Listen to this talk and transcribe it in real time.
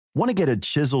Want to get a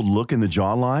chiseled look in the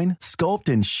jawline? Sculpt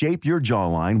and shape your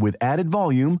jawline with added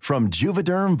volume from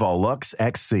Juvederm Volux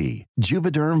XC.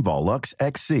 Juvederm Volux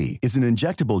XC is an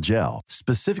injectable gel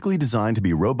specifically designed to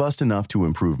be robust enough to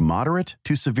improve moderate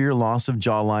to severe loss of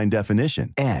jawline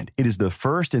definition. And it is the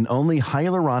first and only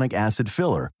hyaluronic acid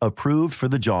filler approved for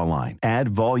the jawline. Add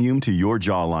volume to your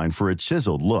jawline for a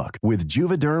chiseled look with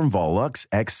Juvederm Volux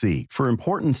XC. For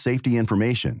important safety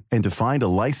information and to find a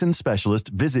licensed specialist,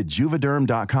 visit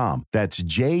juvederm.com. That's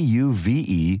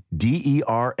JUVEDERM.com.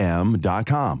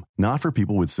 Not for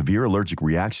people with severe allergic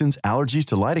reactions, allergies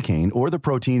to lidocaine, or the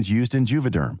proteins used in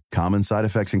Juvederm. Common side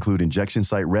effects include injection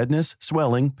site redness,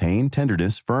 swelling, pain,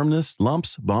 tenderness, firmness,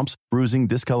 lumps, bumps, bruising,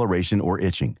 discoloration, or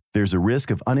itching. There's a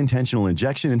risk of unintentional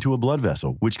injection into a blood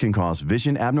vessel, which can cause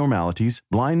vision abnormalities,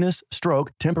 blindness,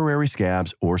 stroke, temporary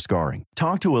scabs, or scarring.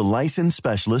 Talk to a licensed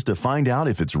specialist to find out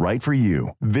if it's right for you.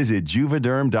 Visit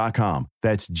Juvederm.com.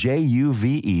 That's JUVEDERM.com.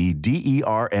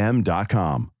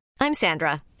 I'm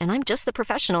Sandra, and I'm just the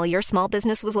professional your small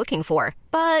business was looking for.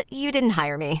 But you didn't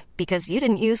hire me because you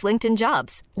didn't use LinkedIn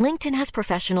Jobs. LinkedIn has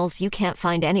professionals you can't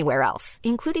find anywhere else,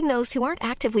 including those who aren't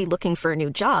actively looking for a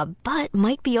new job, but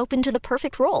might be open to the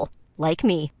perfect role, like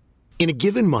me. In a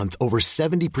given month, over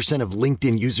 70% of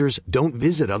LinkedIn users don't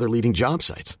visit other leading job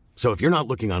sites. So if you're not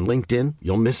looking on LinkedIn,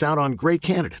 you'll miss out on great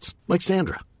candidates like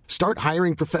Sandra. Start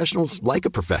hiring professionals like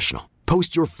a professional.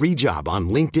 Post your free job on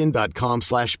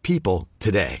linkedin.com/people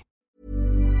today.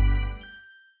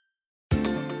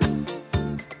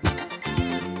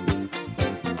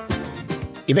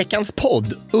 I veckans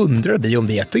podd undrar vi om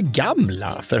vi är för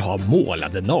gamla för att ha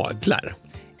målade naglar.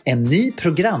 En ny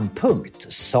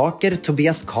programpunkt, saker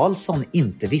Tobias Karlsson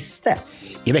inte visste.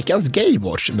 I veckans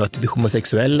Gaywatch möter vi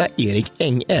homosexuella Erik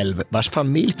Engelv, vars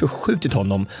familj förskjutit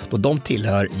honom då de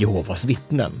tillhör Jehovas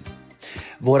vittnen.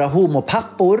 Våra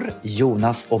homopappor,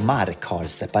 Jonas och Mark, har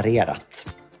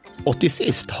separerat. Och till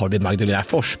sist har vi Magdalena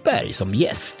Forsberg som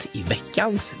gäst i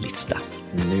veckans lista.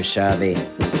 Nu kör vi!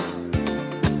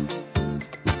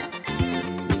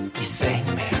 I säng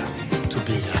med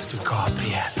Tobias och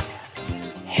Gabriel.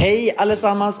 Hej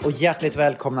allesammans och hjärtligt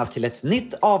välkomna till ett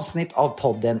nytt avsnitt av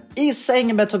podden I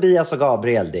säng med Tobias och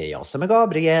Gabriel. Det är jag som är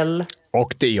Gabriel.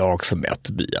 Och det är jag som är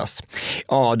Tobias.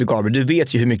 Ja, du Gabriel, du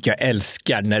vet ju hur mycket jag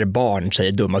älskar när barn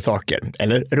säger dumma saker.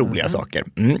 Eller roliga saker.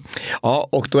 Ja,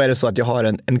 och då är det så att jag har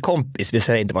en kompis, vi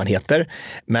säger inte vad han heter.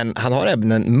 Men han har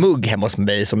även en mugg hemma hos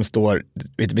mig som står,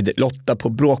 Lotta på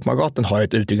Bråkmagatan har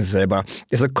ett uttryck som säger bara,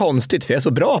 det är så konstigt för jag är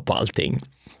så bra på allting.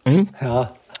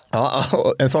 Ja. Ja,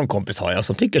 en sån kompis har jag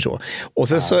som tycker så. Och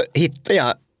så hittar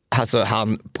jag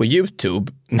han på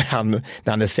YouTube när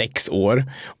han är 6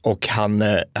 år och han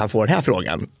får den här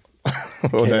frågan.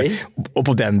 Okay. och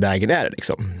på den vägen är det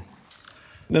liksom.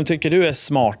 Vem tycker du är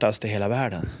smartast i hela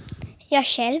världen? Jag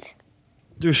själv.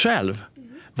 Du själv?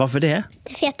 Varför det?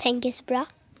 För jag tänker så bra.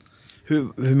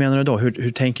 Hur menar du då?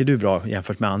 Hur tänker du bra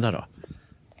jämfört med andra då?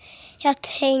 Jag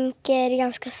tänker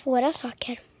ganska svåra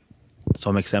saker.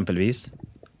 Som exempelvis?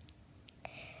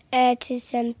 Till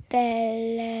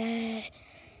exempel...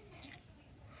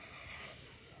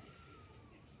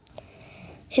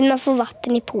 hur man får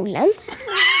vatten i poolen.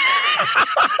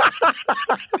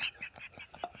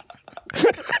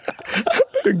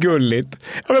 Hur gulligt.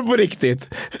 Ja, men på riktigt.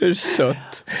 Hur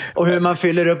sött. Och hur man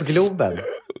fyller upp Globen.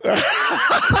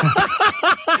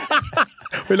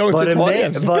 Hur långt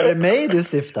var det mig du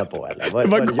syftar på? Eller?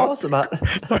 Var det jag som har...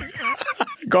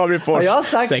 Gabriel Fors,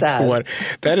 6 år.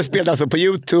 Det här spelat alltså på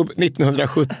YouTube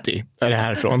 1970. Är det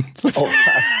härifrån.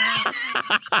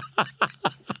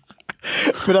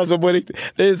 Men alltså på riktigt,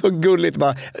 det är så gulligt.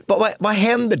 Vad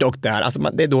händer dock där? Alltså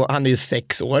det är då, han är ju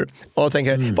 6 år. Och jag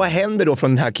tänker, vad händer då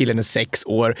från den här killen är 6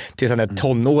 år till han är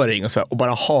tonåring och, så här, och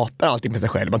bara hatar allting med sig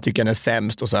själv. Man tycker han är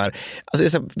sämst och så här.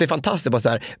 Alltså det är fantastiskt. Bara så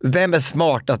här, vem är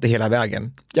smartast i hela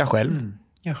vägen? Jag själv.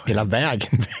 Hela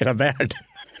vägen, hela världen.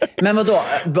 Men vadå,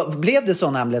 blev det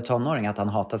så när han blev tonåring att han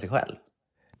hatar sig själv?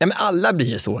 Nej, men alla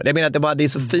blir så. Jag menar att det är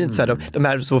så fint så här, de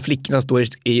här små flickorna står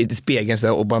i spegeln så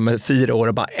här, och bara med 4 år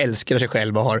och bara älskar sig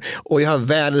själva och jag har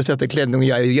världens bästa klänning och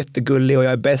jag är jättegullig och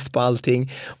jag är bäst på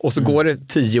allting. Och så går det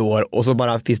 10 år och så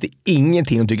bara finns det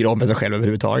ingenting de tycker om med sig själva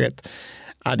överhuvudtaget.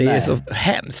 Ja, det är så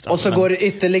hemskt. Och så går det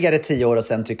ytterligare 10 år och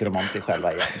sen tycker de om sig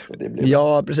själva igen. Så det blir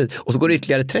ja, precis. Och så går det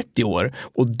ytterligare 30 år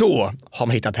och då har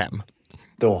man hittat hem.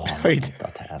 Då har man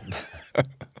hittat hem.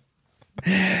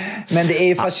 Men det är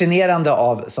ju fascinerande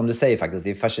av, som du säger faktiskt,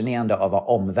 det är fascinerande av vad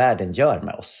omvärlden gör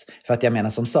med oss. För att jag menar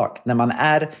som sagt, när man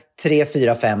är 3,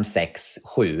 4, 5, 6,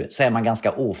 7 så är man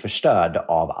ganska oförstörd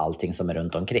av allting som är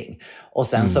runt omkring. Och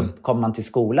sen så kommer man till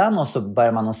skolan och så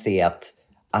börjar man att se att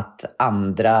att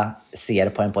andra ser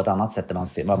på en på ett annat sätt än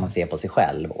vad man ser på sig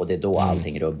själv. Och det är då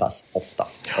allting rubbas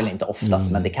oftast. Eller inte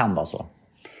oftast, men det kan vara så.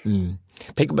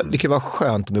 Tänk, det kan vara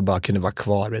skönt om vi bara kunde vara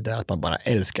kvar i det, att man bara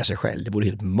älskar sig själv. Det vore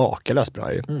helt makalöst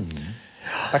bra ju.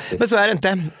 Faktiskt. Men så är det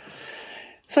inte.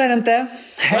 Så är det inte.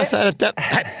 Nej, så är det inte.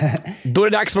 Då är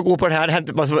det dags för att gå på det här. Det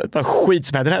händer bara skit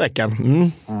som händer den här veckan.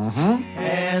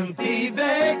 Hänt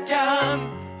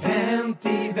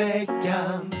i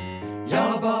veckan.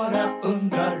 Jag bara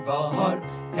undrar vad har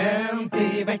hänt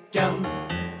i veckan.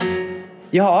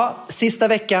 Ja, sista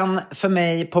veckan för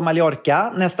mig på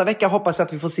Mallorca. Nästa vecka hoppas jag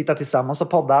att vi får sitta tillsammans och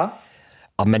podda.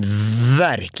 Ja, men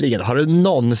verkligen. Har det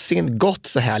någonsin gått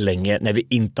så här länge när vi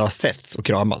inte har setts och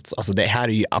kramats? Alltså det här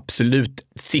är ju absolut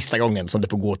sista gången som det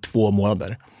får gå 2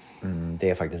 månader. Det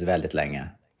är faktiskt väldigt länge.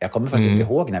 Jag kommer faktiskt inte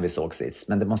ihåg när vi såg sist,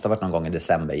 men det måste ha varit någon gång i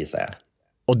december, gissar jag.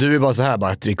 Och du är bara så här,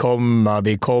 bara att vi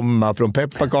kommer från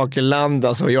pepparkakeland.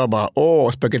 Alltså jag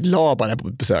bara, spöket Laban är på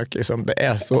besök. Liksom. Det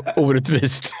är så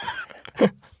orättvist.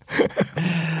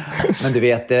 Men du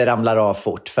vet, det ramlar av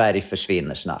fort. Färg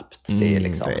försvinner snabbt. Det är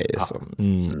liksom... Det är så.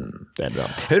 Det är bra.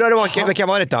 Hur har det varit? Vilka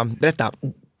var det då? Berätta.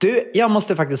 Du, jag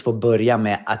måste faktiskt få börja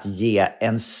med att ge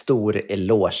en stor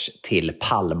eloge till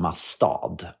Palma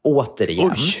stad.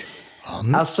 Återigen.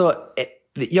 Alltså,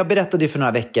 jag berättade ju för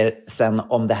några veckor sedan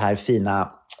om det här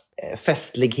fina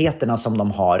festligheterna som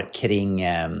de har kring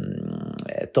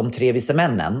de 3 vise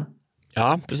männen.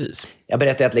 Ja, precis. Jag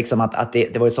berättade att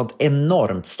det var ett sånt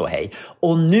enormt ståhej.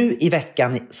 Och nu i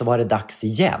veckan så var det dags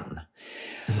igen.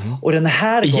 Och den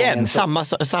här gången...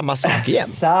 Samma sak igen.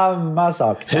 Samma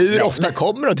sak. Hur ofta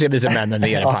kommer de 3 vise männen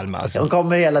ner i Palma? Alltså? De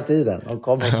kommer hela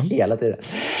tiden.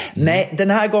 Nej, den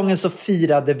här gången så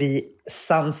firade vi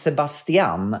San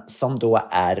Sebastian, som då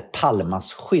är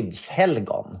Palmas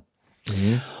skyddshelgon.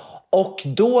 Och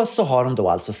då så har de då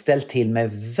alltså ställt till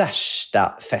med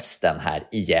värsta festen här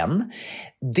igen.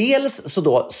 Dels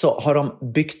så har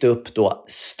de byggt upp då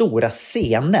stora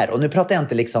scener. Och nu pratar jag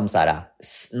inte liksom så här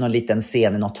någon liten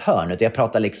scen i något hörn, utan jag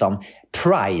pratar liksom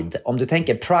Pride. Om du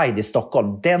tänker Pride i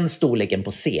Stockholm, den storleken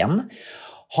på scen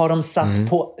har de satt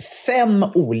på 5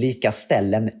 olika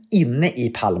ställen inne i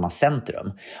Palma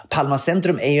centrum. Palma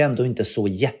centrum är ju ändå inte så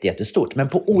jättestort, men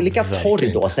på olika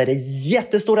torg då så är det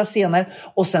jättestora scener,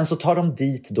 och sen så tar de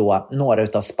dit då några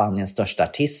av Spaniens största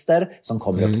artister som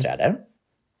kommer och uppträder.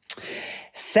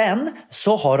 Sen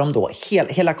så har de då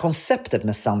hela konceptet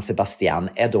med San Sebastian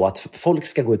är då att folk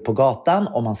ska gå ut på gatan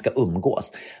och man ska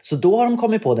umgås. Så då har de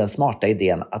kommit på den smarta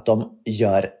idén att de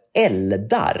gör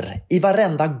eldar. I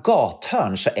varenda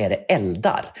gathörn så är det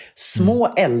eldar.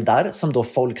 Små eldar som då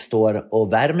folk står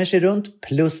och värmer sig runt,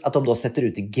 plus att de då sätter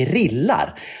ut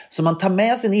grillar. Så man tar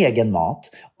med sin egen mat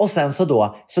och sen så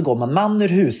går man ur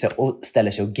huset och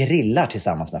ställer sig och grillar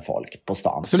tillsammans med folk på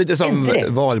stan. Så lite som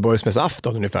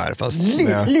valborgsmässoafton ungefär. Fast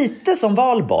lite som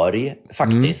valborg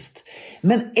faktiskt.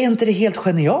 Men är inte det helt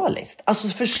genialiskt? Alltså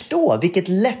förstå vilket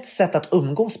lätt sätt att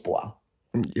umgås på.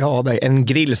 Ja, en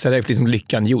grill så är det liksom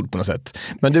lyckan gjord på något sätt.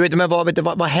 Men du vet,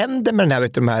 vad händer med den här,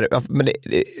 de här men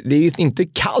det är ju inte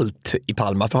kallt i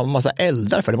Palma, för har man massa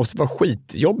eldar, för det måste vara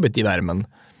skitjobbigt i värmen.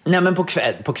 Nej, men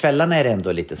på kvällarna är det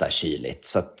ändå lite så här kyligt.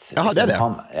 Så att, jaha, liksom, det är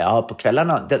det. Ja, på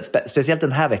kvällarna, speciellt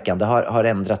den här veckan, det har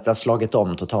ändrat, det har slagit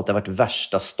om totalt. Det har varit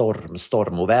värsta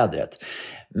stormovädret.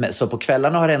 Så på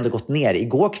kvällarna har det ändå gått ner.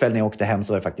 Igår kväll när jag åkte hem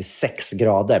så var det faktiskt 6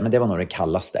 grader, men det var nog det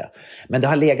kallaste. Men det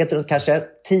har legat runt kanske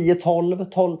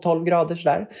 10-12 grader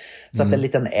sådär. Så att en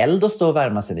liten eld att stå och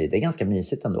värma sig i, det är ganska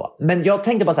mysigt ändå. Men jag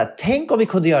tänkte bara så här, tänk om vi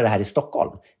kunde göra det här i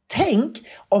Stockholm. Tänk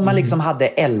om man liksom hade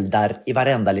eldar i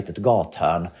varenda litet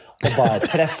gathörn och bara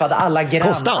träffade alla grannar.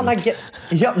 Konstant.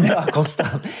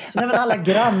 Konstant. Nej, men alla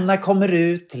grannar kommer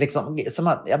ut. Liksom,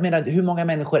 jag menar, hur många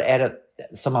människor är det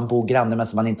som man bor granne med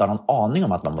som man inte har någon aning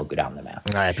om att man bor granne med?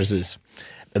 Nej, precis.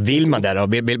 Vill man det då?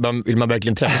 Vill man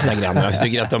verkligen träffa sina grannar? Jag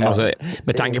tycker att de, alltså,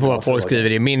 med tanke på vad folk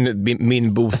skriver i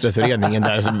min bostadsrättsföreningen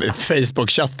där,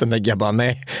 Facebook-chatten, där jag bara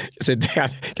nej,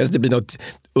 kanske det blir något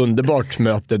underbart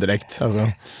möte direkt.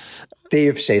 Alltså. Det är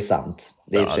ju för sig sant.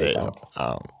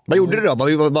 Ja. Vad gjorde du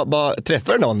då?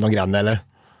 Träffade du någon granne eller?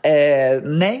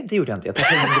 Nej, det gjorde jag inte. Jag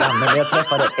träffade ingen granne, men jag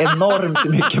träffade enormt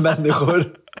mycket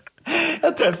människor.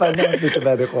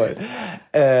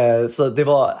 Så det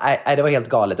var helt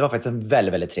galet. Det var faktiskt en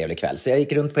väldigt, väldigt trevlig kväll. Så jag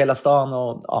gick runt på hela stan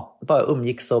och bara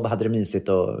umgicks och hade det mysigt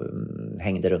och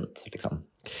hängde runt liksom.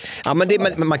 Ja, men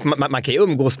man kan ju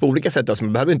umgås på olika sätt, alltså,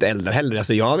 man behöver inte elda heller.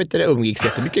 Alltså, jag vet inte, umgicks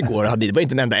jättemycket igår. Det var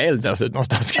inte en enda eld alltså,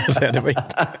 någonstans, ska jag säga. Det var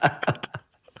inte...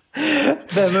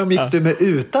 Vem umgicks du med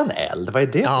utan eld? Vad är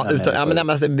det?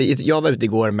 Jag var ute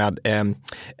igår med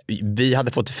vi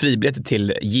hade fått fribiljetter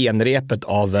till genrepet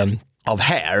av av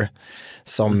Hair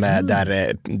som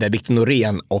där Victor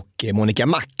Norén och Monica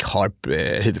Mac har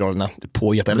huvudrollerna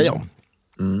på Göta Lejon.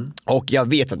 Och jag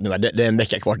vet att nu är det en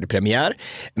vecka kvar till premiär.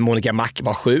 Monica Mac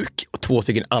var sjuk och 2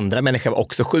 stycken andra människor var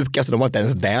också sjuka, så de var inte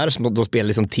ens där, så de spelade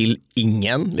liksom till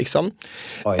ingen liksom.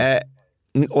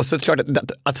 Och så klart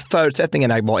att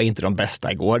förutsättningarna var inte de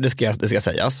bästa igår, det ska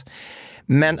sägas.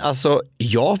 Men alltså,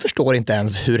 jag förstår inte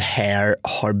ens hur Hair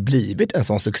har blivit en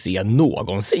sån succé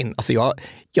någonsin. Alltså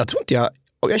jag tror inte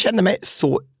och jag känner mig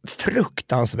så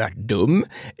fruktansvärt dum.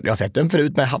 Jag har sett den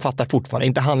förut, men jag fattar fortfarande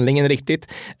inte handlingen riktigt.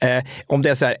 Om det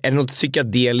är så här, är det något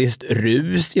psykedeliskt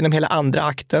rus genom hela andra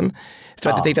akten? För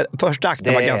att jag tänkte att första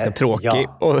akten var ganska tråkig.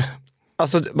 Ja.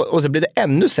 Och så blev det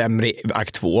ännu sämre i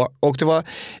akt 2. Och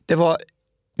det var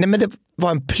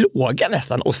en plåga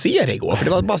nästan att se det igår. För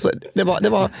det var bara så,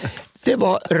 det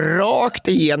var rakt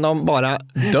igenom bara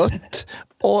dött.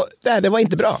 Och det var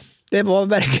inte bra. Det var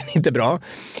verkligen inte bra.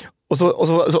 Och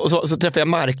så träffade jag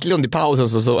Marklund i pausen,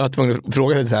 så var jag tvungen att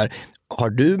fråga så här: har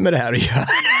du med det här att göra?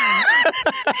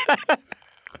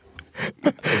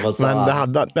 Men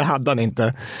det hade han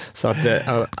inte. Så att det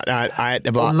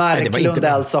var... Och Marklund det var inte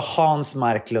är alltså Hans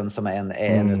Marklund, som är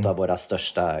en av våra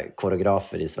största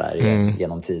koreografer i Sverige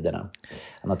genom tiderna.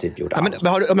 Han har typ gjort allt.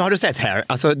 Men har du sett Hair?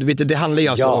 Alltså, det handlar ju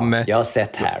alltså om... jag har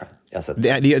sett Hair. Det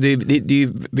är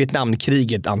ju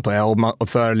Vietnamkriget, antar jag, och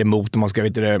för eller emot, man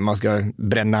ska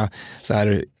bränna så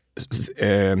här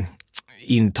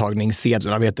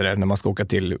intagningssedlar, vet du det, när man ska åka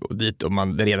till och dit, och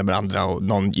det ena med andra, och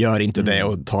någon gör inte det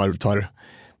och tar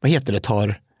vad heter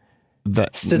det,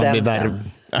 studenten.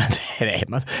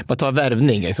 Man tar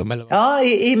värvning liksom, eller? Ja,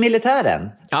 i militären.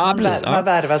 Ja, man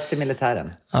värvas till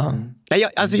militären.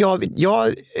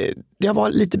 Jag var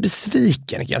lite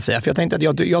besviken, kan jag säga, för jag tänkte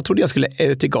att jag trodde jag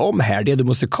skulle tycka om Hair, det är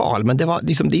musikal, men det var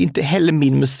liksom, det är inte heller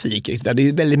min musik riktigt. Det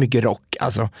är väldigt mycket rock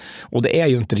alltså, och det är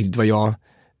ju inte riktigt vad jag,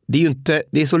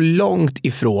 det är så långt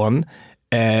ifrån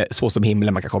Så som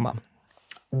himlen man kan komma.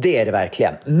 Det är det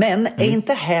verkligen. Men är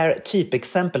inte Hair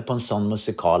typexempel på en sån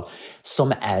musikal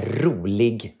som är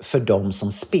rolig för de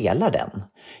som spelar den?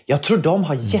 Jag tror de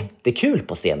har jättekul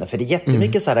på scenen, för det är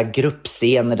jättemycket så här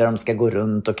gruppscener där de ska gå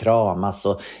runt och kramas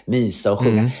och mysa och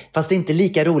sjunga. Fast det är inte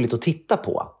lika roligt att titta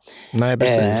på. Nej,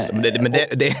 precis. Men det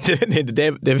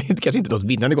är kanske inte något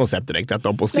vinnande koncept direkt, att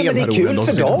de på scenen är roligt, de som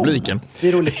sitter i publiken. Det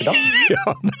är roligt för dem.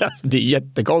 Ja, men alltså, det är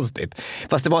jättekonstigt.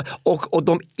 Fast det var, och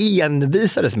de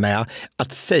envisades med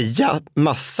att säga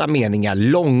massa meningar,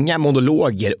 långa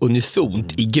monologer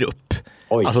unisont i grupp.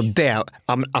 Oj.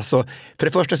 Alltså, för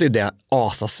det första så är det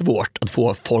svårt att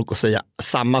få folk att säga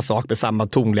samma sak med samma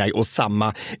tonläge och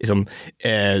samma liksom,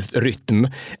 rytm.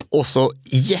 Och så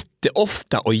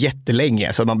jätteofta och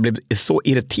jättelänge, så man blev så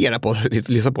irriterad på att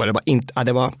lyssna på det.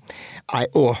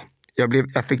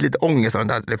 Jag fick lite ångest av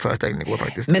den där föreställningen igår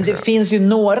faktiskt. Men det finns ju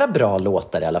några bra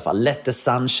låtar i alla fall. Let the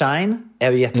Sunshine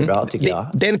är ju jättebra, tycker jag.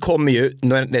 Den kommer ju,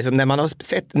 när man har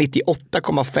sett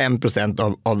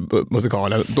 98,5% av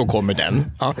musikalen, då kommer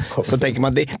den. Ja. Så tänker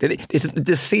man, det är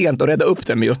lite sent att rädda upp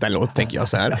den med just den låten, tänker jag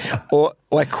så här.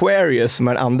 Och Aquarius, som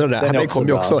är den andra där, den kom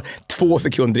ju också 2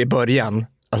 sekunder i början.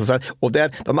 Alltså så här, och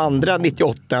de andra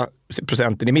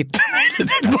 98% i mitten, det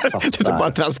är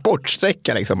bara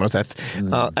transportsträcka liksom, på något sätt.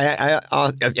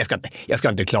 Jag ska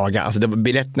inte klaga. Alltså,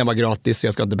 biljetterna var gratis, så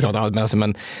jag ska inte prata allt med,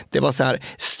 men det var så här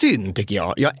synd, tycker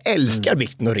jag. Jag älskar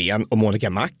Victor Norén och Monica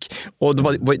Mac, och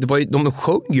de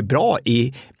sjöng ju bra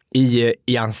i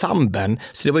ensemblen,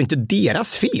 så det var inte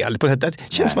deras fel på något sätt.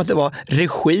 Det känns som att det var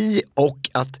regi och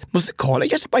att musikalen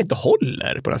kanske bara inte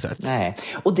håller på något sätt. Nej,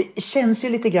 och det känns ju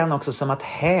lite grann också som att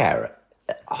Hair,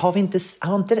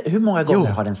 hur många gånger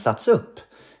har den satts upp?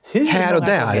 Här och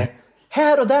där. Gånger?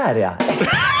 Här och där, ja.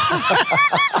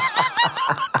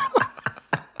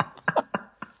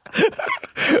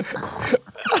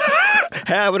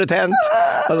 Här var det tänt.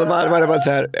 Alltså man var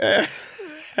så här...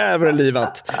 Här var det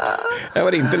livat. Här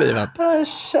var det inte livat.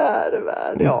 Kära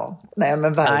värld, ja. Nej,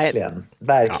 men verkligen.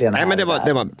 Verkligen. Nej, men det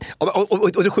var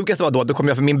och det sjukaste var då kom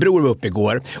jag, för min bror var uppe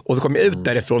igår, och så kom jag ut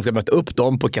därifrån och ska möta upp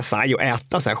dem på Kasai och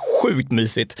äta så här sjukt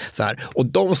mysigt så här, och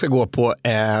de ska gå på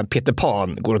Peter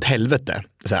Pan går åt helvete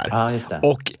så här. Ja, just det.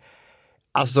 Och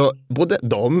alltså både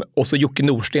de och så Jocke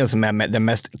Norsten, som är den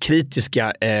mest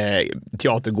kritiska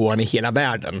teatergåaren i hela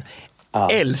världen,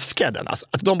 älskar den. Alltså,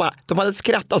 att de hade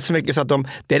skrattat så mycket så att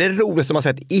det är det roligaste de har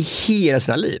sett i hela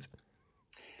sina liv.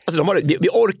 Alltså vi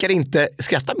orkar inte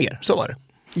skratta mer, så var det.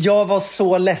 Jag var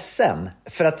så ledsen,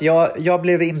 för att jag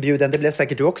blev inbjuden, det blev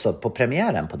säkert du också, på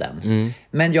premiären på den.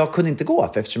 Men jag kunde inte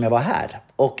gå, eftersom jag var här.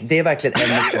 Och det är verkligen en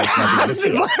musikal som jag ville se.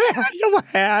 Jag var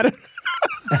här.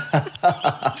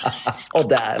 Och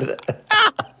där.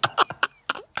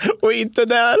 och inte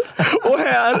där. Och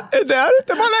här är där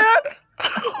man är.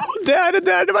 Och där är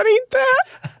där man inte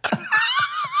är.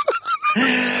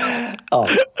 Ja.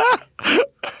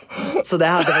 Så det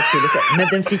hade varit kul att se. Men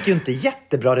den fick ju inte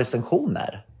jättebra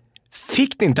recensioner.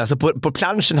 Fick ni inte? Alltså på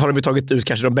planschen har de ju tagit ut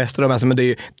kanske de bästa de här, men det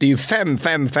är ju 5.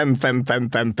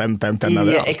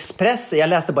 I Express, jag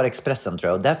läste bara Expressen tror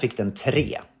jag, och där fick den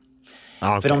 3.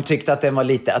 Okay. För de tyckte att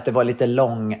det var lite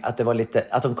lång,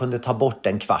 att de kunde ta bort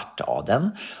en kvart av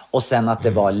den. Och sen att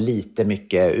det var lite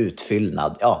mycket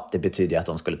utfyllnad. Ja, det betyder att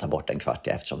de skulle ta bort en kvart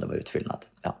eftersom det var utfyllnad.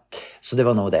 Ja. Så det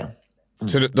var nog det.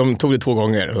 Så de tog det 2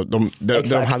 gånger. De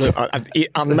hade att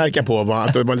anmärka på var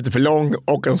att det var lite för lång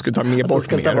och att de skulle ta med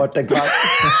bort mer. Ta bort en kvart.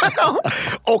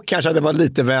 Och kanske att det var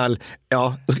lite väl,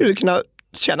 ja, då skulle du kunna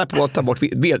känna på att ta bort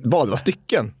valda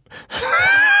stycken.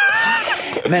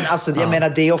 Men alltså, jag menar,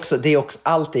 det är också,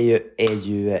 allt är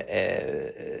ju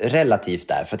relativt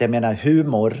där. För att jag menar,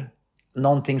 humor,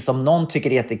 någonting som någon tycker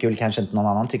är jättekul kanske inte någon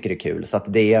annan tycker är kul. Så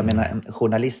att jag menar, en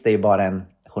journalist är ju bara en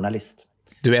journalist.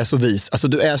 Du är så vis. Alltså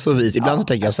du är så vis. Ibland så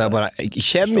tänker jag så här bara,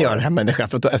 känner jag den här människan?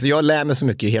 För att, alltså, jag lär mig så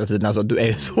mycket hela tiden. Alltså, du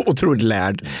är så otroligt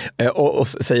lärd och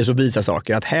säger så visa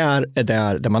saker. Att här är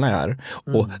där man är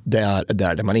och där är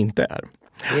där man inte är.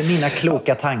 Det är mina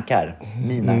kloka tankar.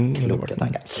 Kloka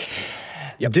tankar.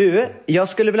 Du, jag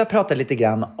skulle vilja prata lite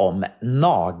grann om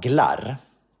naglar.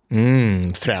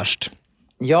 Fräscht.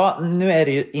 Ja, nu är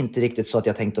det ju inte riktigt så att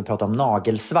jag tänkte prata om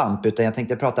nagelsvamp, utan jag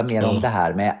tänkte prata mer om det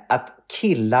här med att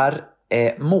killar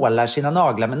målar sina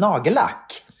naglar med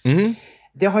nagellack.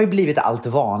 Det har ju blivit allt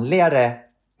vanligare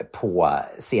på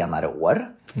senare år.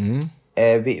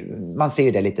 Man ser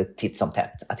ju det lite titt som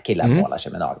tätt, att killar målar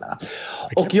sig med naglarna.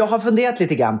 Och jag har funderat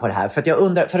lite grann på det här, för att jag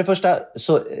undrar, för det första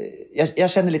så jag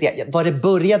känner lite, vad det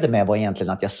började med var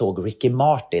egentligen att jag såg Ricky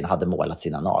Martin hade målat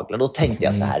sina naglar. Då tänkte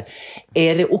jag så här,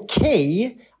 är det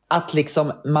okej att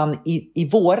liksom man i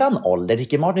våran ålder,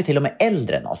 Ricky Martin är till och med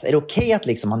äldre än oss, är det okej att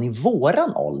liksom man i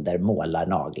våran ålder målar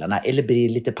naglarna, eller blir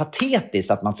det lite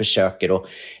patetiskt att man försöker att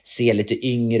se lite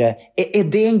yngre? Är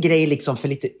det en grej liksom för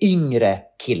lite yngre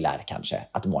killar kanske,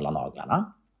 att måla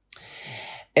naglarna?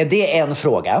 Det är en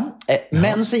fråga.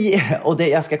 Men så, och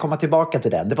jag ska komma tillbaka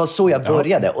till den. Det var så jag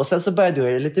började. Och sen så började jag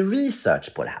göra lite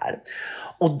research på det här.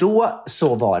 Och då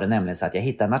så var det nämligen så att jag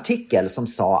hittade en artikel som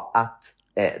sa att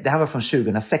det här var från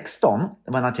 2016.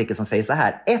 Det var en artikel som säger så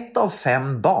här: 1 av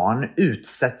 5 barn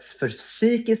utsätts för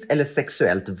psykiskt eller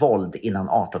sexuellt våld innan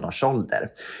 18 års ålder.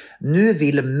 Nu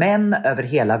vill män över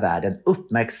hela världen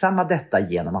uppmärksamma detta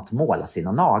genom att måla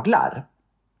sina naglar.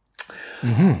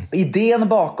 Idén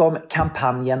bakom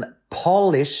kampanjen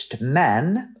Polished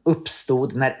Man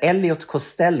uppstod när Elliot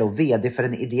Costello, vd för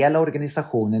den ideella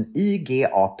organisationen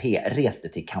YGAP, reste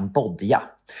till Kambodja.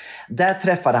 Där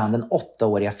träffade han den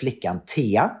 8-åriga flickan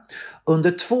Thea.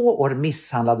 Under 2 år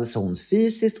misshandlades hon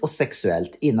fysiskt och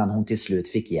sexuellt innan hon till slut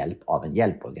fick hjälp av en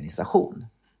hjälporganisation.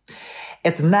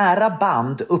 Ett nära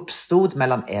band uppstod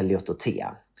mellan Elliot och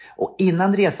Thea. Och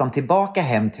innan resan tillbaka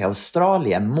hem till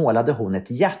Australien målade hon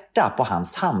ett hjärta på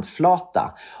hans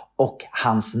handflata och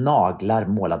hans naglar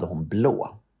målade hon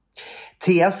blå.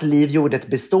 Theas liv gjorde ett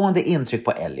bestående intryck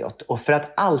på Elliot, och för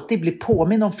att alltid bli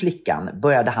påminn om flickan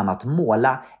började han att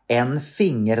måla en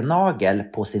fingernagel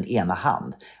på sin ena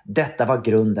hand. Detta var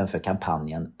grunden för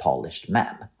kampanjen Polished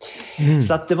Man.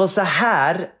 Så att det var så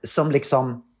här som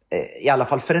liksom, i alla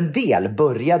fall för en del,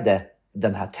 började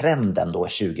den här trenden då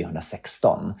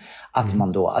 2016.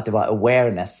 Att det var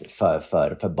awareness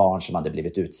för barn som hade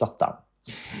blivit utsatta.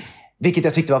 Vilket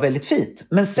jag tyckte var väldigt fint.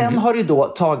 Men sen har det då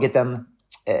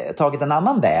tagit en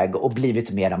annan väg och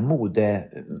blivit mer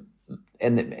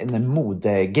en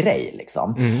modegrej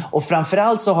liksom. Och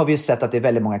framförallt så har vi ju sett att det är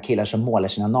väldigt många killar som målar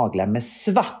sina naglar med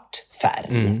svart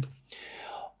färg.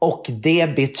 Och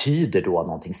det betyder då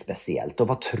någonting speciellt. Och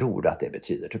vad tror du att det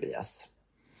betyder, Tobias?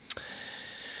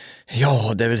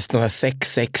 Ja, det är väl sådana här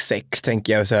 666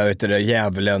 tänker jag, så här, vet du,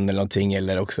 djävulen eller någonting,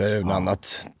 eller också något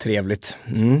annat trevligt.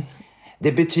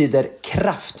 Det betyder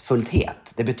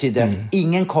kraftfullhet. Det betyder att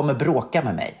ingen kommer bråka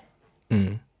med mig.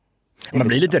 Man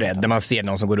blir lite rädd när man ser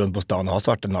någon som går runt på stan och har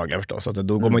svarta naglar förstås. Så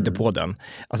då går man inte på den.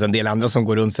 Alltså en del andra som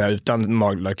går runt så här utan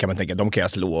naglar kan man tänka, de kan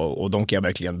jag slå och de kan jag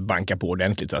verkligen banka på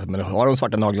ordentligt. Men har de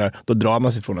svarta naglar, då drar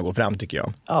man sig från att gå fram, tycker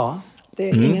jag. Ja,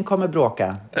 ingen kommer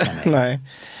bråka med mig.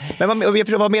 Nej. Men vad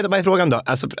är frågan då?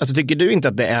 Alltså tycker du inte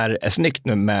att det är snyggt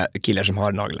nu med killar som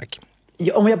har nagellack?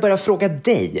 Ja, om jag börjar fråga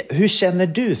dig, hur känner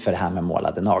du för det här med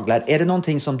målade naglar? Är det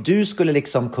någonting som du skulle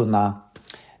liksom kunna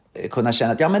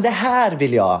känna att ja, men det här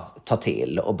vill jag ta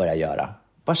till och börja göra?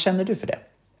 Vad känner du för det?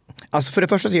 Alltså för det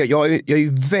första så jag är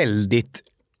ju väldigt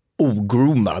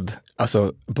ogroomad.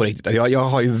 Alltså på riktigt. Jag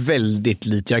har ju väldigt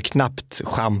lite, jag har knappt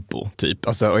shampoo typ.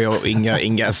 Alltså, och jag har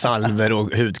inga salver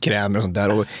och hudkrämer och sånt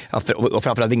där. Och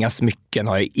framförallt inga smycken,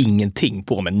 har jag ingenting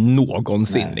på mig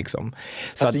någonsin. Liksom.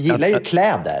 Så du gillar ju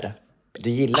kläder. Du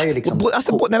gillar ju liksom...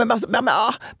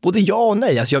 Både ja och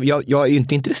nej. Alltså jag är ju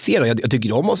inte intresserad. Jag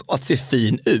tycker om att se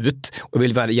fin ut. Och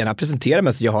vill väldigt gärna presentera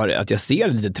mig så att jag ser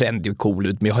lite trendig och cool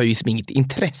ut. Men jag har ju inget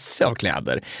intresse av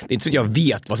kläder. Det är inte så att jag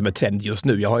vet vad som är trendigt just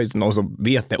nu. Jag har ju någon som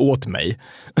vet det åt mig.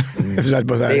 Det är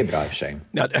bra i och för sig.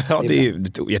 Ja, det är ju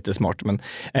jättesmart.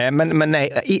 Men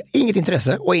nej, inget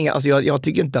intresse. Och alltså jag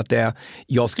tycker inte att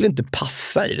jag skulle inte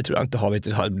passa i det, tror jag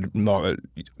inte. Ha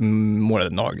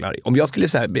målade naglar. Om jag skulle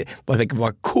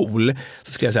vara cool,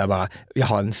 så skulle jag säga bara, jag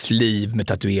har en sleeve med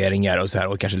tatueringar och så här,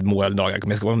 och kanske målade naglar. Men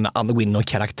jag ska gå in någon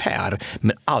karaktär.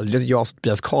 Men aldrig att jag,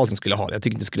 Tobias Karlsson, skulle ha det. Jag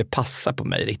tycker inte det skulle passa på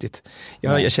mig riktigt.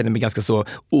 Jag känner mig ganska så,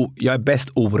 jag är bäst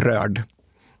orörd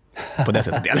på det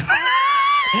sättet i alla fall.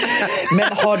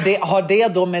 Men har det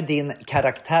då med din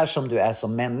karaktär som du är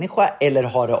som människa, eller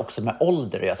har det också med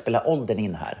ålder? Jag spelar åldern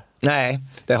in här. Nej,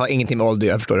 det har ingenting med ålder,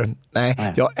 jag förstår det.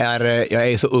 Nej. Jag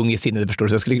är så ung i sinnet, förstår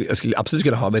du, så jag skulle absolut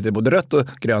kunna ha både rött och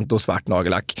grönt och svart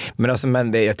nagellack.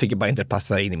 Men jag tycker bara inte det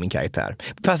passar in i min karaktär.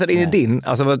 Passar det in i din?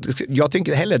 Alltså, jag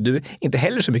tycker du är inte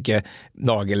heller så mycket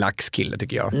nagellackskille,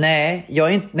 tycker jag.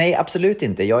 Nej, absolut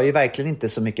inte. Jag är ju verkligen inte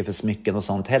så mycket för smycken och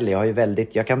sånt heller.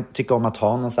 Jag kan tycka om att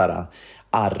ha någon så här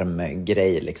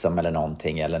armgrej liksom, eller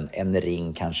någonting, eller en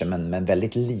ring kanske, men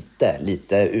väldigt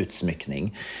lite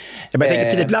utsmyckning. Jag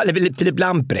tänker Filip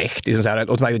Lamprecht, liksom så här,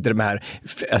 och de här,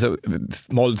 alltså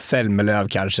Måns Zelmerlöw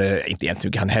kanske, inte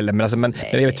egentligen han heller, men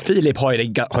jag vet, Filip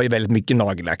har ju väldigt mycket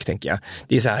nagellack, tänker jag.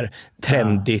 Det är så här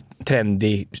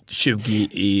trendig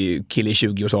 20 kille i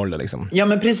 20-årsåldern liksom. Ja,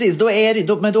 men precis, då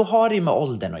har det ju med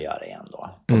åldern att göra igen då,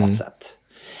 på något sätt.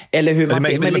 Eller hur man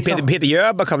säger, men liksom... Peter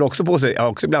Jöback har väl också på sig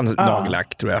också ibland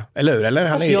nagellack, tror jag. Eller hur? Eller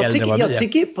han är ju äldre än vad vi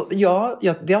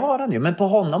är. Det har han ju. Men på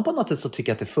honom på något sätt så tycker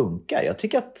jag att det funkar. Jag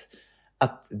tycker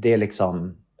att det är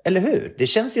liksom... Eller hur? Det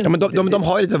känns ju... Ja, men de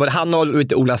har ju lite... Han och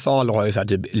lite Ola Salo har ju så här,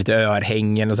 typ, lite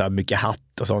örhängen och så här, mycket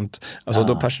hatt och sånt. Alltså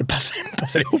då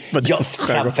passar ihop med det.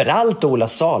 Framförallt Ola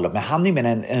Salo. Men han är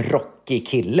ju en rockig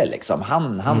kille liksom.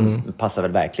 Han passar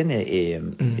väl verkligen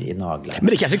i naglar. Men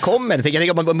det kanske kommer. Jag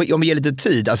tänker om vi ger lite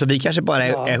tid. Alltså vi kanske bara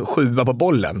är 7 på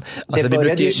bollen. Alltså, det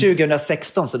började ju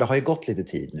 2016, så det har ju gått lite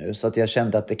tid nu. Så att jag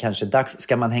kände att det kanske är dags.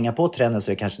 Ska man hänga på trenden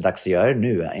så är det kanske dags att göra det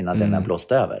nu innan den har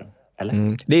blåst över.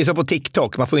 Det är så på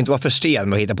TikTok, man får inte vara för sen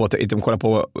med att hitta på,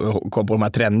 kolla på de här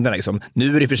trenderna liksom.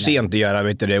 Nu är det för sent att göra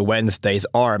Wednesdays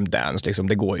arm dance liksom.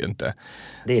 Det går ju inte.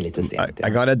 Det är lite sent. I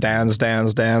gotta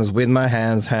dance with my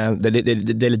hands.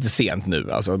 Det är lite sent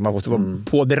nu alltså. Man måste vara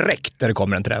på direkt när det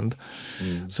kommer en trend.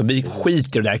 Så vi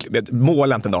skiter i det där.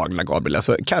 Måla inte naglarna, Gabriel,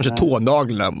 alltså, kanske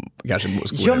tånaglarna kanske.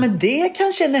 Ja, men det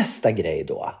kanske är nästa grej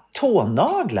då.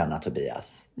 Tånaglarna,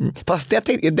 Tobias. Fast det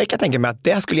kan jag tänka mig att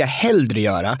det skulle jag hellre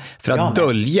göra för att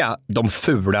dölja de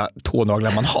fula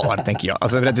tånaglar man har, tänker jag.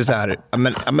 Alltså för att det är så här,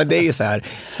 men det är ju så här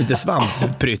lite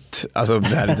svampprytt, alltså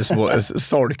det här lite små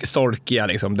solkiga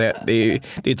liksom. Det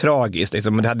är tragiskt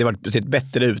liksom, men det hade sett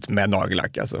bättre ut med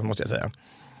nagellack, alltså, måste jag säga.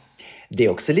 Det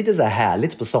är också lite så här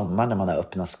härligt på sommaren när man har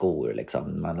öppna skor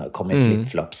liksom. Man har kommit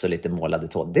flipflops och lite målade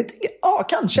tår. Det tycker jag,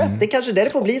 kanske. Det är kanske det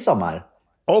får bli sommar.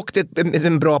 Och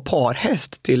en bra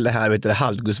parhäst till det här,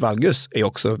 Hallgus Valgus är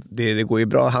också, det går ju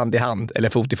bra hand i hand, eller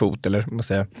fot i fot, eller vad man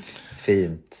säger.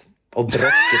 Fint. Och Brocket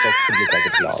också blir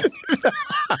säkert glad.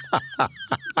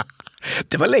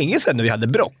 Det var länge sedan vi hade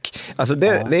brock. Alltså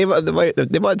det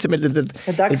var som ett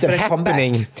litet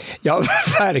happening. Ja,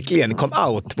 verkligen. Kom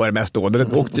out var det mest då.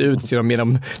 Den åkte ut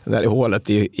genom det där hålet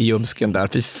i ljumsken där.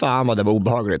 Fy fan vad det var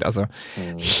obehagligt. Alltså,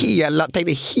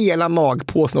 hela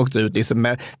magpåsen åkte ut liksom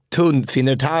med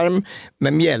tunnfinnertarm,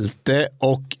 med mjälte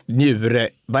och njure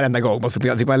varenda gång. Man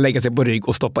fick man lägga sig på rygg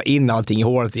och stoppa in allting i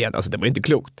håret igen. Alltså det var inte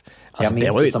klokt. Alltså, jag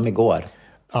minns det som igår.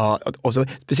 Ja, och så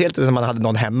speciellt när man hade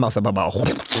någon hemma så bara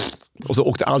och så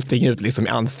åkte allting ut liksom i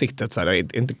ansiktet, så här, det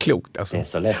är inte klokt alltså. Det är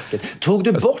så läskigt. Tog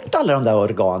du bort alla de där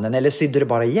organen eller sydde du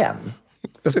bara igen?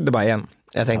 Jag sydde bara igen.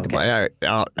 Jag tänkte bara,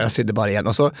 jag sydde bara igen.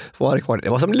 Och så var det kvar. Det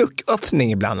var som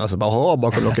lucköppning ibland. Alltså bara,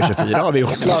 bakom lucka 24 har vi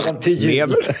gjort lagom till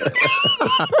lever.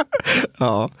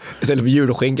 Ja, istället för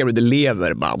julskinka blir det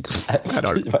lever. Bara,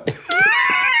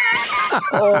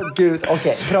 Gud.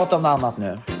 Okej, prata om något annat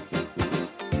nu.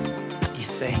 I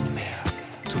säng med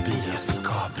Tobias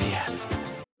Gabriel.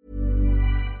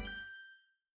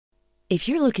 If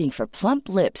you're looking for plump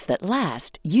lips that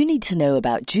last, you need to know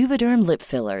about Juvederm lip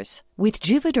fillers. With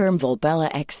Juvederm Volbella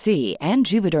XC and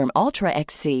Juvederm Ultra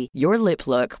XC, your lip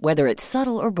look, whether it's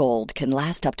subtle or bold, can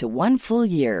last up to 1 full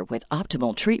year with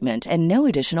optimal treatment and no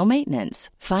additional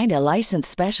maintenance. Find a licensed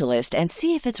specialist and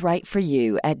see if it's right for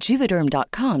you at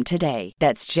Juvederm.com today.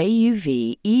 That's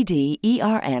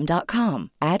JUVEDERM.com.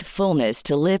 Add fullness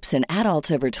to lips in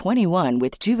adults over 21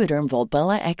 with Juvederm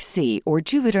Volbella XC or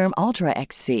Juvederm Ultra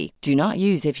XC. Do not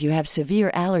use if you have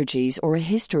severe allergies or a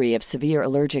history of severe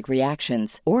allergic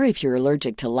reactions, or if you're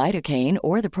allergic to lidocaine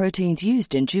or the proteins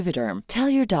used in Juvederm. Tell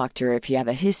your doctor if you have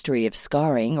a history of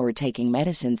scarring or taking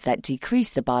medicines that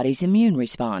decrease the body's immune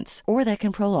response or that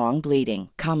can prolong bleeding.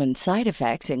 Common side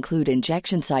effects include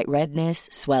injection site redness,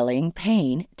 swelling,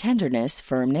 pain, tenderness,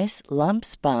 firmness,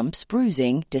 lumps, bumps,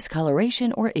 bruising,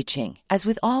 discoloration, or itching. As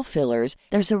with all fillers,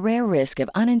 there's a rare risk of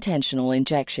unintentional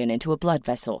injection into a blood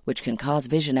vessel, which can cause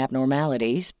vision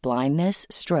abnormalities, blindness,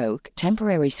 stroke,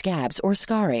 temporary scabs, or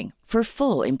scarring. For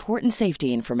full, important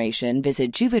safety information,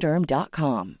 visit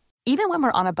Juvederm.com. Even when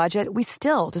we're on a budget, we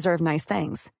still deserve nice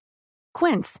things.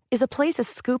 Quince is a place to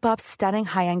scoop up stunning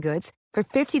high-end goods for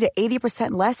 50 to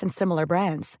 80% less than similar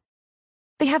brands.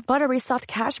 They have buttery soft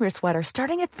cashmere sweaters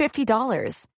starting at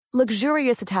 $50,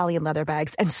 luxurious Italian leather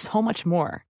bags, and so much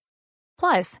more.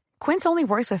 Plus, Quince only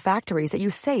works with factories that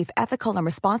use safe, ethical, and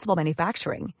responsible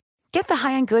manufacturing. Get the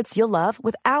high-end goods you'll love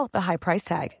without the high price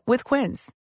tag with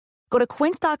Quince. Go to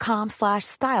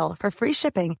quince.com/style for free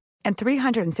shipping and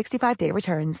 365-day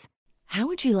returns. How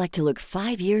would you like to look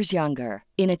 5 years younger?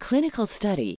 In a clinical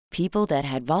study, people that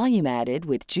had volume added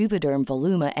with Juvederm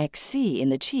Voluma XC in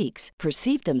the cheeks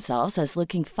perceived themselves as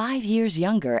looking 5 years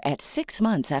younger at 6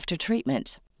 months after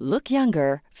treatment. Look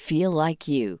younger, feel like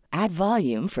you. Add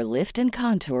volume for lift and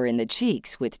contour in the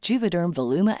cheeks with Juvederm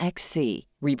Voluma XC.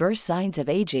 Reverse signs of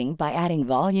aging by adding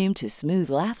volume to smooth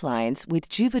laugh lines with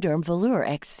Juvederm Volure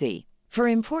XC. For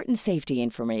important safety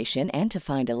information and to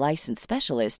find a licensed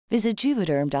specialist, visit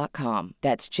Juvederm.com.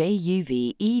 That's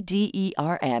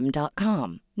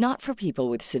JUVEDERM.com. Not for people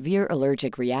with severe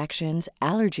allergic reactions,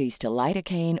 allergies to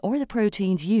lidocaine, or the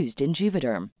proteins used in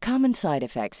Juvederm. Common side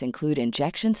effects include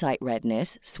injection site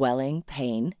redness, swelling,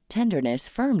 pain, tenderness,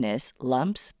 firmness,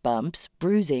 lumps, bumps,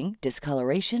 bruising,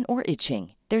 discoloration, or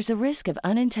itching. There's a risk of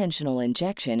unintentional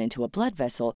injection into a blood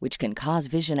vessel, which can cause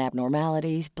vision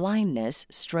abnormalities, blindness,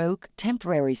 stroke,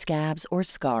 temporary scabs, or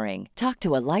scarring. Talk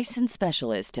to a licensed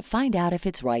specialist to find out if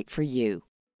it's right for you.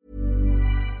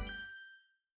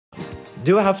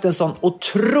 Du har haft en sån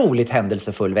otroligt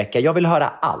händelsefull vecka. Jag vill höra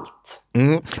allt.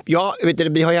 Ja, vet du,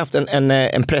 vi har ju haft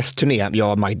en pressturné,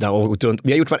 jag och Magda, och gått runt.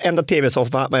 Vi har gjort varenda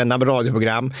tv-soffa, varenda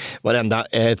radioprogram, varenda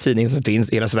tidning som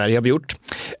finns i hela Sverige har vi gjort.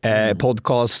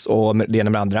 Podcast och det ena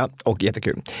med andra, och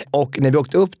jättekul. Och när vi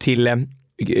åkte upp till,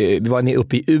 vi var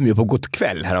uppe i Umeå på Gott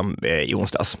kväll i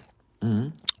onsdags.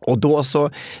 Och då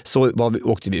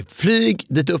åkte vi flyg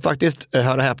dit upp faktiskt,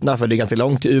 hör och häpna, för det är ganska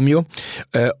långt till Umeå.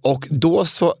 Och då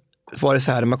så var det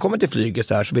så här, när man kommer till flyget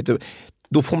så här, så vet du,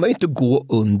 då får man ju inte gå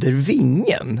under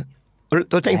vingen. Och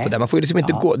du har tänkt på det, man får ju liksom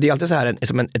inte gå, det är alltid så här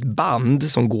som ett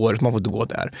band som går, så man får inte gå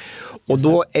där. Och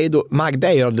då är då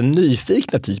Magda är av den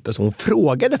nyfikna typen, så hon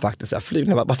frågade faktiskt så här,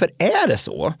 flygarna, varför är det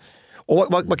så? Och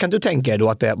vad kan du tänka dig då,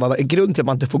 att vad är grunden till att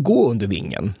man inte får gå under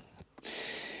vingen?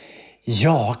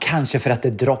 Ja, kanske för att det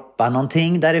droppar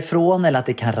någonting därifrån, eller att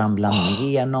det kan ramla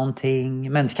ner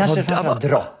någonting. Men kanske framförallt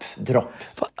dropp, tror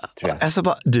jag.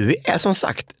 Alltså, du är som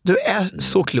sagt, du är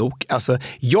så klok. Alltså,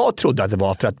 jag trodde att det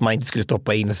var för att man inte skulle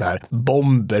stoppa in så här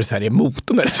bomber så här i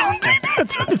motorn eller sånt.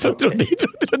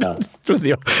 Trodde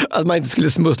jag. Att man inte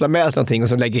skulle smussla med någonting och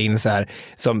så lägga in så här,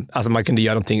 som, alltså man kunde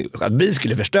göra någonting, att vi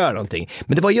skulle förstöra någonting.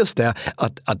 Men det var just det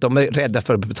att de är rädda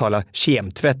för att betala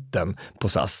kemtvätten på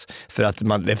SAS för att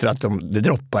det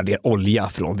droppar ner olja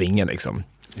från vingen liksom.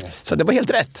 Så det var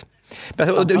helt rätt. Men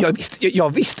alltså, jag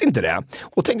visste inte det.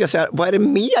 Och tänkte jag så här, vad är det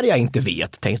mer jag inte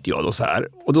vet, tänkte jag då så här.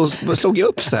 Och då slog jag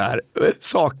upp så här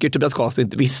saker Tobias Karlsson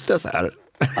inte visste så här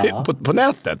på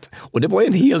nätet. Och det var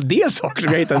en hel del saker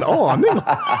som jag inte hade en aning om.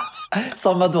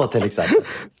 Som vad då till exempel?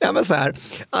 Ja, men så här,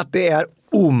 att det är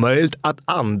omöjligt att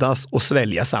andas och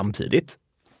svälja samtidigt.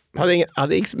 Jag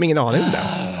hade ingen aning om det.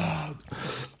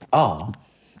 Ja.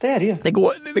 Det är det ju.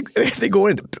 Det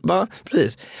går inte.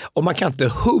 Precis. Och man kan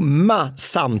inte humma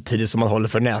samtidigt som man håller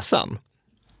för näsan.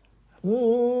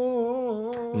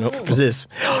 Precis.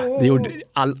 Det gjorde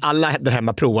alla där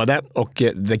hemma provade, och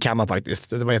det kan man faktiskt.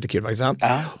 Det var jättekul faktiskt.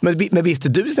 Ja. Men visste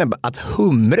du till exempel att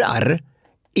humrar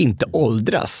inte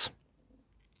åldras?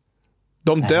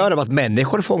 De dör av att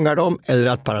människor fångar dem, eller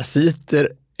att parasiter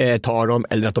tar dem,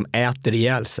 eller att de äter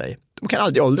ihjäl sig. De kan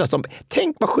aldrig åldras.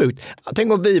 Tänk vad sjukt.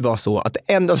 Tänk om vi var så att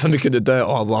det enda som vi kunde dö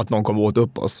av var att någon kom åt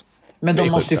upp oss. Men de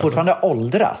måste ju fortfarande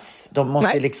åldras. De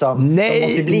måste liksom... de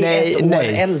måste bli ett år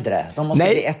äldre. De måste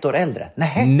bli ett år äldre.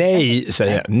 Nej,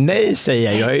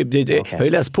 säger jag. Jag har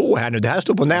ju läst på här nu. Det här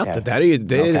står på nätet. Det här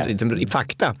är ju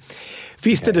fakta.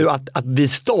 Visste du att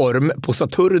vid storm på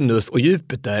Saturnus och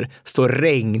Jupiter så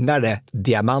regnar det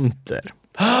diamanter?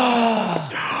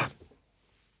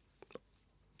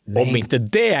 Om inte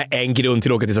det är en grund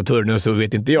till att åka till Saturnus så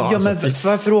vet inte jag. Ja, men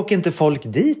varför åker inte folk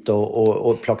dit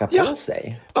och plockar på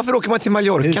sig? Varför åker man till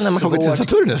Mallorca när man åker till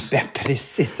Saturnus? Ja,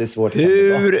 precis, hur svårt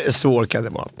Hur svårt kan det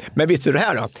vara? Men visste du det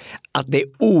här då? Att det är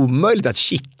omöjligt att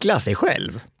kittla sig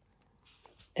själv.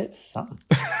 Är det sant?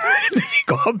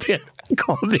 Gabriel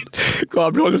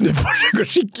håller nu på att försöka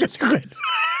kittla sig själv.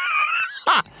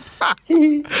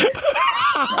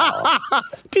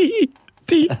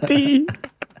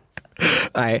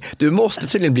 Nej, du måste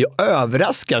tydligen bli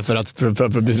överraskad för att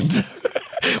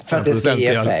det ska ge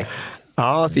effekt.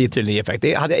 Ja, det är tydligen effekt.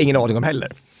 Det hade jag ingen aning om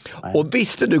heller. Nej. Och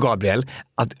visste du, Gabriel,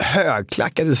 att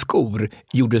högklackade skor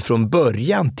gjordes från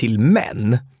början till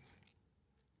män?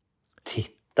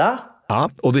 Titta. Ja,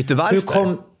 och vet du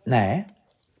varför? Nej.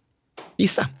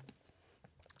 Gissa.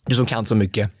 Du som kan så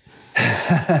mycket.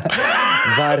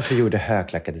 Varför gjorde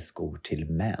högklackade skor till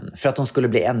män? För att de skulle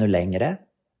bli ännu längre?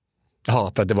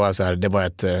 Ja, för att det var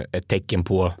ett tecken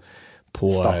på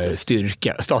status.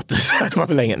 Styrka, status.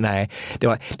 Nej, det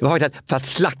var faktiskt för att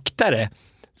slaktare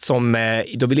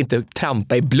de vill inte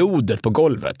trampa i blodet på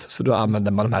golvet, så då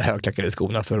använder man de här högklackade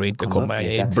skorna för att inte komma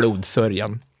i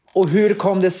blodsörjan. Och hur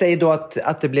kom det sig då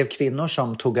att det blev kvinnor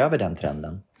som tog över den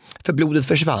trenden? För blodet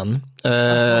försvann.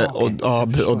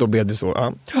 Och då blev det så.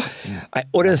 Ja.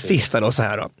 Och den sista då, så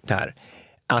här då.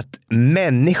 Att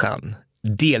människan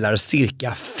delar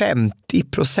cirka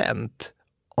 50%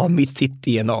 av sitt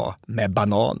DNA med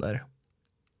bananer.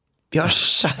 Vi har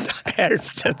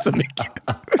hälften så mycket.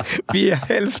 Vi är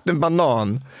hälften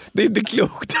banan. Det är inte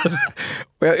klokt. Alltså.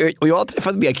 Och jag har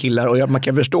träffat mer killar och man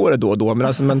kan förstå det då och då. Men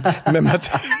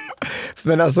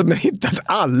inte att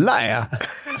alla är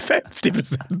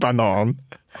 50% banan.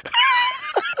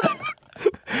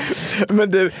 Men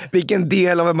du, vilken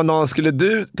del av en banan skulle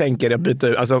du tänka dig att bryta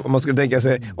ut? Alltså om man skulle tänka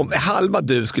sig, om halva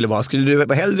du skulle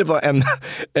du hellre vara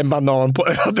en banan på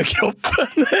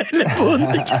överkroppen eller på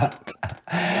underkroppen?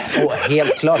 Och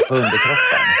helt klart på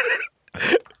underkroppen.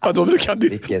 Ja, då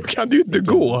kan du inte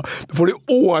gå. Då får du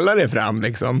åla dig fram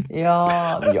liksom.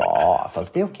 Ja,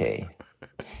 fast det är okej.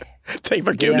 Tänk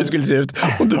vad kul det skulle se ut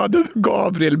om du hade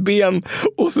Gabriel ben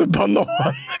och så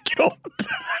banankropp.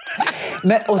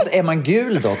 Men, och så är man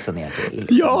gul då också ner till?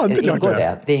 Ja, det är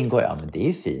klart det ingår, ja, men det är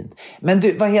ju fint. Men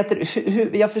du, vad heter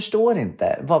jag förstår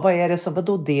inte. Vad är det som,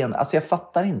 vadå det? Alltså jag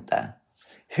fattar inte.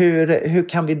 Hur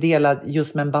kan vi dela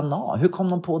just med en banan? Hur kom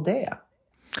de på det?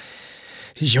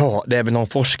 Ja, det är väl någon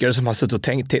forskare som har suttit och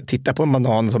tittat på en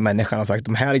banan som människan har sagt,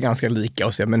 de här är ganska lika,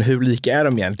 och säger, men hur lika är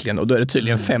de egentligen? Och då är det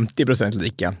tydligen 50%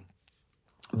 lika.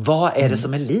 Vad är det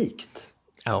som är likt?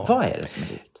 Ja. Vad är det som är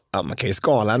likt? Ja, man kan ju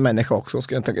skala en människa också,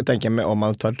 ska jag tänka mig, om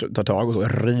man tar tag och så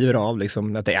river av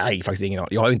liksom. Att det är faktiskt ingen aning.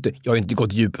 Jag har inte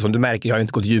gått djupare, som du märker, jag har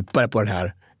inte gått djupare på den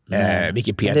här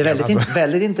Wikipedia. Det är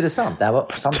väldigt intressant. Det här var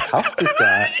fantastiska...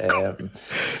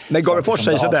 När Gabriel Fors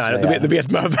säger sådär, då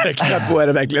vet man verkligen att då är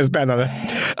det verkligen spännande.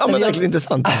 Ja, men verkligen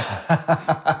intressant.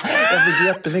 Jag fick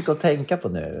jättemycket att tänka på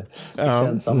nu. Det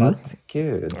känns som att,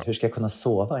 gud, hur ska jag kunna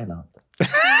sova i natt?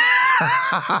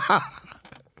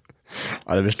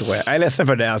 Ja, det förstår jag. Jag är ledsen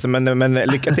för det, alltså, men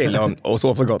lycka till och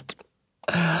sov så gott.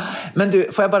 Men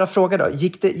du, får jag bara fråga då,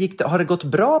 har det gått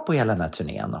bra på hela den här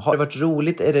turnén? Har det varit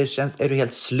roligt? Är du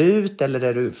helt slut eller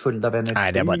är du full av energi?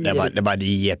 Nej, det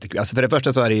är jättekul. Alltså för det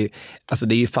första så är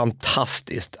det är ju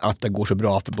fantastiskt att det går så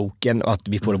bra för boken och att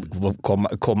vi får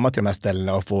komma till de här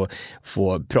ställena och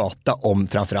få prata om,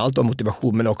 framförallt om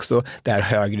motivation, men också det här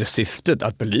högre syftet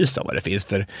att belysa vad det finns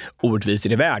för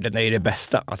orättvisor i världen. Det är det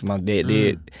bästa. Att det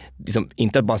är liksom,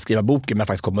 inte att bara skriva boken, men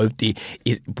faktiskt komma ut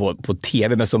på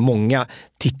tv med så många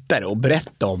tittare och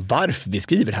berätta om varför vi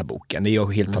skriver den här boken. Det är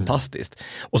ju helt fantastiskt.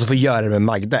 Och så få göra det med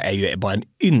Magda är ju bara en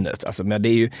ynnest. Alltså, men det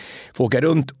är ju, få åka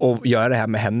runt och göra det här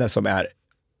med henne som är,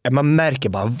 man märker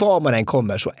bara, var man än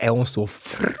kommer så är hon så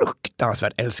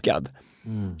fruktansvärt älskad.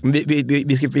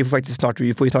 Vi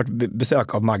får ju snart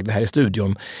besök av Magda här i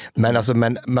studion.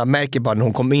 Men man märker bara när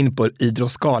hon kommer in på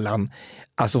Idrottsgalan,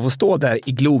 alltså få stå där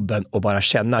i Globen och bara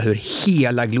känna hur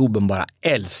hela Globen bara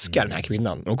älskar den här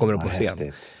kvinnan. Hon kommer upp på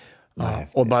scen. Ja,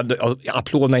 och bara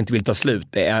applåderna inte vill ta slut.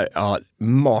 Det är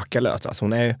makalöst. Alltså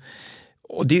hon är,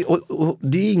 och det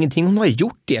är ingenting hon har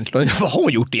gjort egentligen. Vad har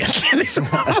hon gjort egentligen? Liksom?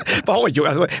 Vad har hon gjort?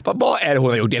 Alltså, vad är det hon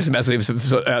har gjort egentligen som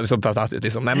är så fantastiskt?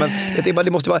 Liksom? Nej, men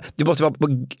det måste vara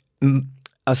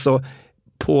alltså,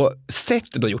 på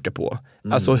sättet hon har gjort det på.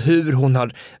 Alltså hur hon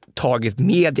har tagit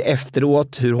media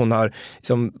efteråt, hur hon har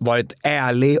liksom varit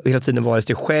ärlig och hela tiden varit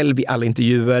sig själv i alla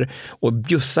intervjuer och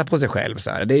bjussar på sig själv. Så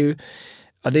här. Det är ju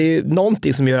det är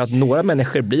någonting som gör att några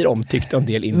människor blir omtyckta och en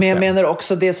del inte. Men jag menar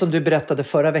också det som du berättade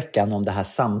förra veckan om det här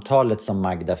samtalet som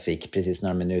Magda fick precis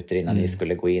några minuter innan ni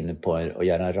skulle gå in på och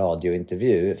göra en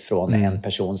radiointervju från en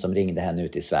person som ringde henne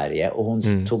ut i Sverige. Och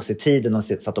hon tog sig tiden och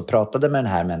satt och pratade med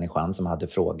den här människan som hade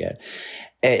frågor.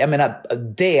 Jag menar,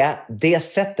 det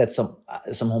sättet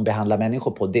som hon behandlar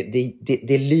människor på,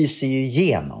 det lyser ju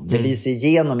igenom. Det lyser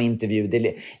igenom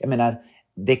intervju. Jag menar,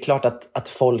 det är klart att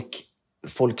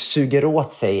folk suger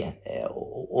åt sig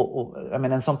och jag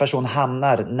menar, en sån person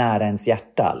hamnar nära ens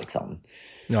hjärta liksom.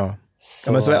 Ja.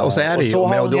 Så, men så är det ju. Så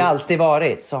har hon ju alltid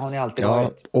varit.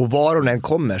 Och var hon än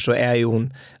kommer så är ju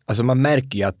hon, alltså man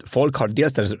märker ju att folk har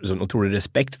dels en otrolig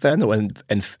respekt för henne och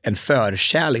en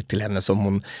förkärlek till henne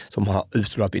som har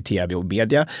utstrålat i tv och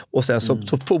media. Och sen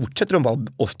så fortsätter de bara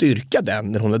att styrka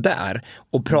den när hon är där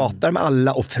och pratar med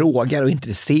alla och frågar och är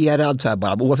intresserad så här,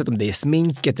 bara oavsett om det är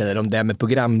sminket eller om det är med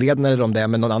programledaren eller om det är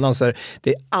med någon annan, så är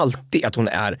det alltid att hon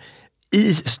är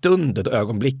i stunden och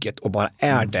ögonblicket och bara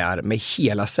är där med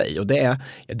hela sig. Och det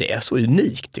är så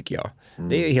unikt tycker jag.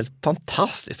 Det är helt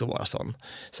fantastiskt att vara sån.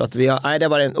 Så att det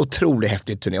var en otroligt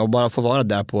häftig turné. Och bara få vara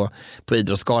där på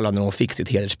Idrottsgalan när hon fick sitt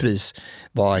hederspris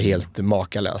var helt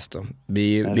makalöst.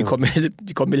 Vi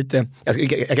kommer lite...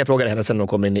 Jag kan fråga henne sen när hon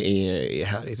kommer in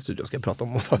här i studion. Ska jag prata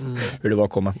om hur det var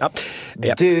att komma. Ja.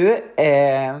 Du,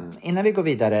 innan vi går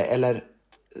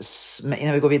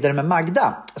vidare med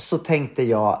Magda så tänkte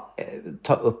jag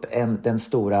ta upp den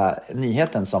stora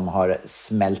nyheten som har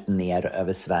smält ner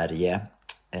över Sverige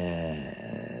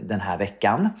den här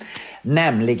veckan.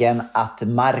 Nämligen att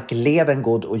Mark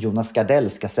Levengood och Jonas Gardell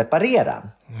ska separera.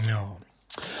 Ja.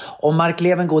 Och Mark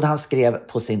Levengood, han skrev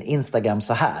på sin Instagram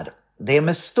så här: det är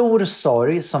med stor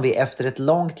sorg som vi efter ett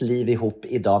långt liv ihop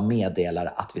idag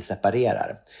meddelar att vi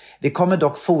separerar. Vi kommer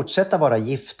dock fortsätta vara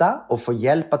gifta och få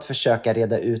hjälp att försöka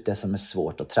reda ut det som är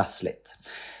svårt och trassligt.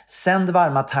 Sänd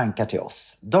varma tankar till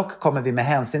oss. Dock kommer vi med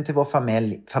hänsyn till vår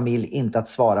familj inte att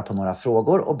svara på några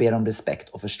frågor och ber om respekt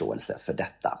och förståelse för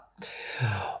detta.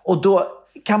 Och då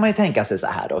kan man ju tänka sig så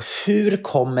här då. Hur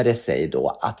kommer det sig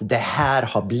då att det här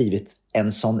har blivit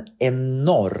en sån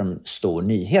enorm stor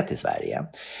nyhet i Sverige?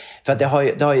 För att det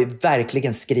har ju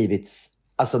verkligen skrivits,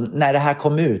 alltså när det här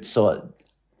kom ut så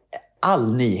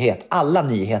alla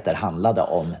nyheter handlade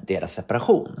om deras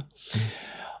separation.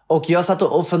 Och jag satt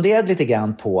och funderade lite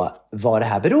grann på vad det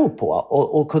här beror på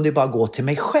och kunde bara gå till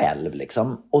mig själv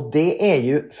liksom. Och det är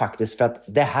ju faktiskt för att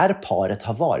det här paret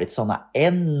har varit såna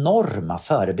enorma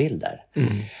förebilder.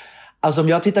 Alltså om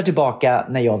jag tittar tillbaka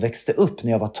när jag växte upp,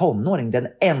 när jag var tonåring, den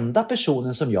enda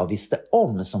personen som jag visste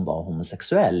om som var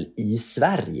homosexuell i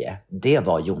Sverige, det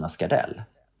var Jonas Gardell.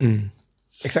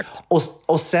 Exakt.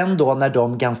 Och sen då när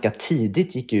de ganska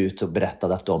tidigt gick ut och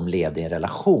berättade att de levde i en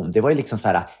relation, det var ju liksom så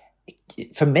här,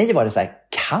 för mig var det så här,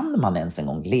 kan man ens en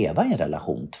gång leva i en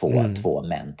relation, två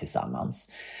män tillsammans?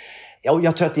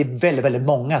 Jag tror att det är väldigt, väldigt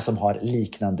många som har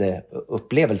liknande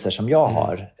upplevelser som jag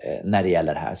har när det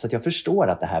gäller det här. Så att jag förstår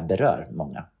att det här berör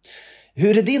många.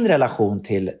 Hur är din relation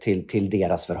till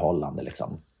deras förhållande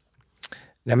liksom?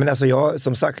 Nej, men alltså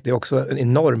som sagt, det är också en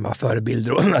enorma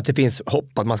förebilder och att det finns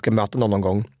hopp att man ska möta någon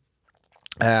gång.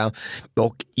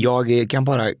 Och jag kan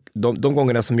bara, de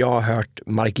gångerna som jag har hört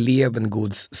Mark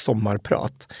Levengoods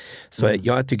sommarprat, så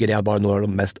jag tycker det är bara några av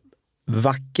de mest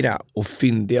vackra och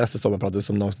fyndigaste sommarpraten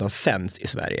som någonsin har sänds i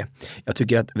Sverige. Jag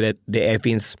tycker att det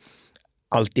finns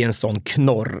alltid en sån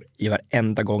knorr i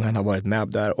varenda gång han har varit med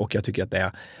där, och jag tycker att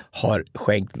det har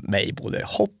skänkt mig både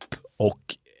hopp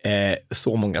och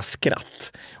så många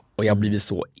skratt. Och jag har blivit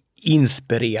så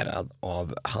inspirerad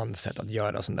av hans sätt att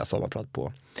göra sån där sommarprat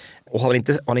på. Och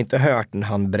har ni inte hört när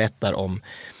han berättar om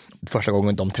första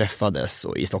gången de träffades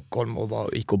i Stockholm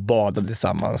och gick och badade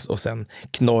tillsammans och sen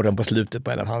knorren på slutet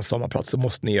på en av hans sommarprat, så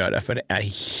måste ni göra det, för det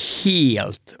är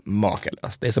helt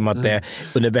makalöst. Det är som att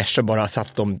universum bara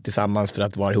satt dem tillsammans för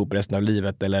att vara ihop resten av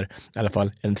livet, eller i alla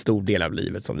fall en stor del av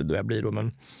livet som det då blir då.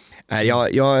 Men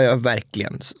jag är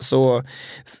verkligen så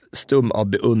stum av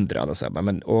beundran och så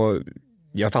här, och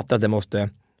jag fattar att det måste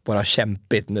vara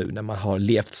kämpigt nu när man har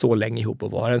levt så länge ihop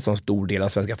och vara en sån stor del av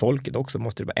svenska folket också,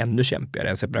 måste det vara ännu kämpigare.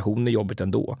 En separation är jobbigt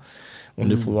ändå. Om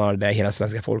du får vara där hela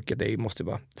svenska folket, det måste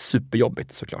vara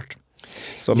superjobbigt såklart.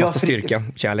 Så massa styrka,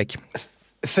 kärlek.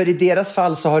 För i deras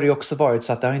fall så har det ju också varit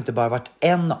så att det har inte bara varit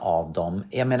en av dem.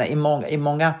 Jag menar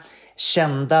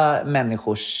kända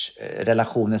människors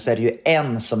relationer så är det ju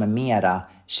en som är mera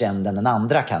känd än den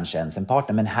andra kanske än sin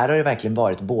partner. Men här har det verkligen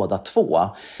varit båda två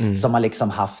som har liksom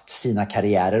haft sina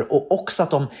karriärer. Och också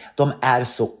att de är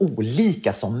så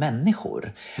olika som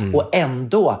människor. Och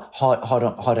ändå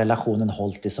har relationen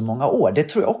hållit i så många år. Det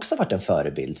tror jag också har varit en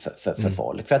förebild för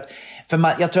folk.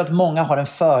 Jag tror att många har en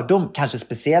fördom, kanske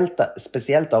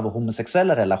speciellt av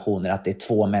homosexuella relationer, att det är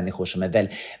två människor som är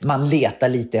man letar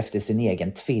lite efter sin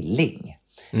egen tvilling.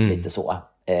 Lite så.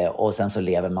 Och sen så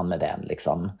lever man med den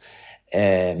liksom.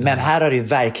 Men här har det ju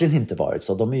verkligen inte varit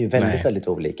så. De är ju väldigt, väldigt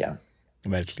olika.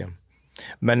 Verkligen.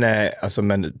 Men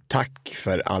tack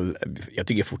för jag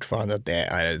tycker fortfarande att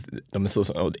de är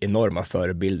så enorma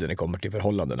förebilder när det kommer till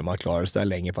förhållanden. När man klarar sig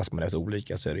länge fast man är så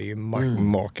olika, så är det ju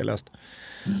makalöst.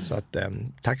 Så att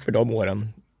tack för de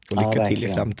åren. Och lycka till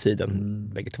i framtiden,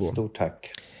 bägge två. Stort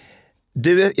tack.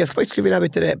 Du, jag skulle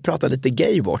vilja prata lite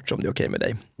Gaywatch, om det är okej med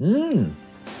dig.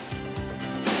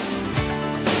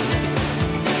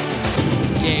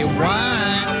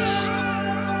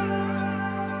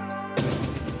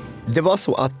 Det var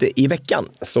så att i veckan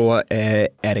så är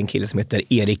en kille som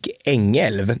heter Erik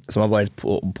Engelv som har varit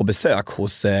på besök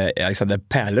hos Alexander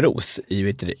Pärleros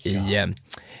i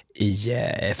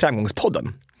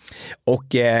Framgångspodden.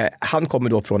 Och han kommer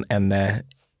då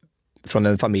från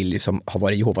en familj som har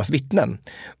varit Jehovas vittnen.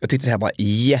 Jag tyckte det här var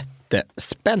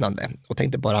jättespännande och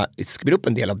tänkte bara skriva upp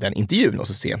en del av den intervjun och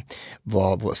se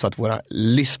så att våra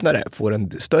lyssnare får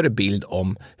en större bild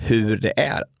om hur det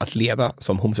är att leva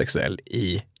som homosexuell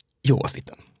i Jehovas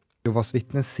vittnen. Jehovas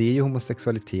vittnen ser ju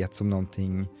homosexualitet som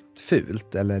någonting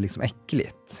fult eller liksom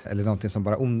äckligt eller någonting som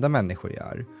bara onda människor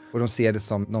gör. Och de ser det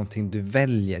som någonting du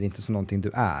väljer, inte som någonting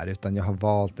du är, utan jag har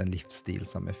valt en livsstil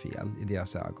som är fel i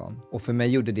deras ögon. Och för mig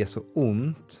gjorde det så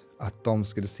ont att de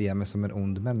skulle se mig som en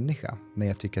ond människa när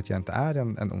jag tycker att jag inte är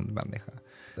en ond människa.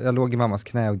 Jag låg i mammas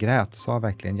knä och grät och sa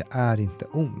verkligen, jag är inte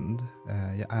ond.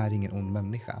 Jag är ingen ond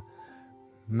människa.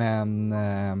 Men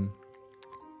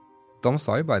de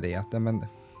sa ju bara det att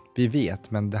vi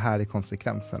vet, men det här är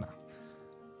konsekvenserna.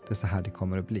 Det är så här det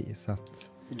kommer att bli. Så att...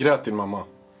 Grät din mamma?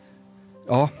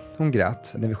 Ja, hon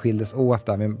grät när vi skildes åt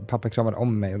där. Min pappa kramade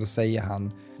om mig och då säger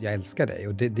han, jag älskar dig.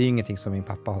 Och det är ju ingenting som min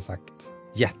pappa har sagt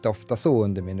jätteofta så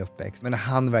under min uppväxt. Men när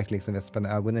han verkligen liksom spände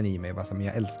ögonen i mig och bara sa, men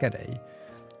jag älskar dig.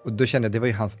 Och då kände jag, det var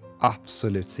ju hans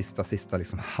absolut sista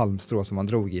liksom halmstrå som han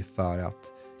drog i för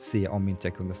att se om inte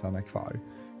jag kunde stanna kvar.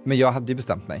 Men jag hade ju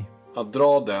bestämt mig. Att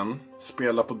dra den,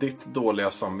 spela på ditt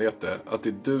dåliga samvete, att det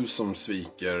är du som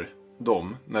sviker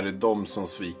dem när det är de som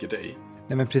sviker dig.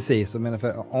 Nej men precis, och menar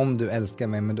för om du älskar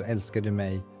mig, men då älskar du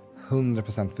mig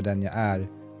 100% för den jag är,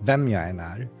 vem jag än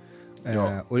är.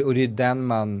 Ja. Och det är den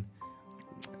man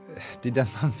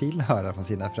vill höra från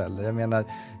sina föräldrar. Jag menar,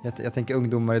 jag tänker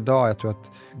ungdomar idag, jag tror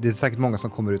att det är säkert många som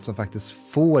kommer ut som faktiskt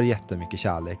får jättemycket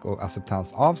kärlek och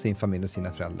acceptans av sin familj och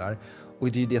sina föräldrar.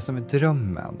 Och det är ju det som är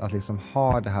drömmen, att liksom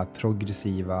ha det här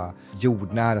progressiva,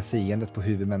 jordnära seendet på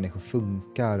hur vi människor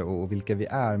funkar och vilka vi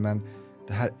är. Men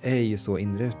det här är ju så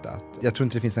inrutat. Jag tror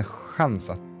inte det finns en chans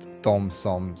att de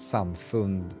som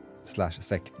samfund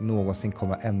 /sekt någonsin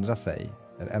kommer att ändra sig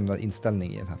eller ändra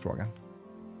inställning i den här frågan.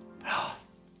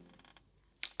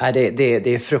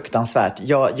 Det är fruktansvärt.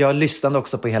 Jag lyssnade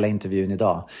också på hela intervjun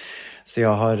idag. Så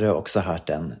jag har också hört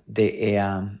den. Det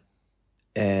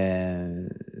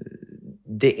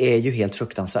är ju helt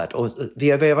fruktansvärt. Och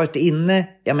vi har varit inne,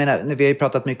 jag menar, vi har ju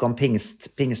pratat mycket om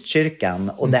pingstkyrkan.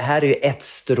 Och det här är ju ett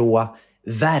strå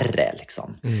värre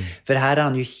liksom. För här har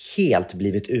han ju helt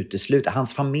blivit utesluten.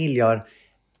 Hans familj har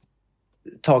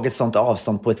tagit sånt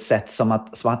avstånd på ett sätt som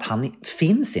att han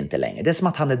finns inte längre. Det är som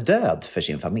att han är död för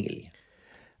sin familj.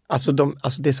 Alltså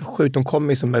det är så sjukt. De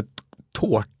kommer som ett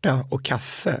tårta och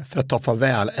kaffe för att ta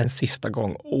farväl en sista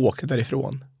gång och åka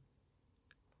därifrån.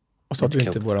 Och så har du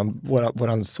inte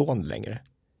våran son längre.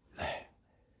 Nej.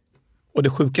 Och det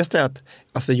sjukaste är att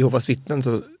alltså Jehovas vittnen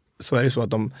så är det så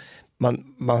att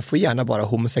man får gärna vara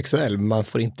homosexuell, men man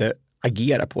får inte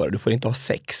agera på det. Du får inte ha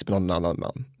sex med någon annan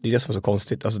man. Det är det som är så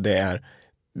konstigt. Alltså det är,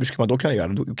 hur ska man då kunna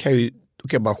göra? Då kan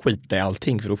jag bara skita i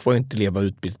allting, för då får jag inte leva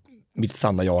ut mitt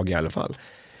sanna jag i alla fall.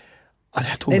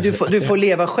 Nej, du får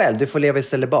leva själv. Du får leva i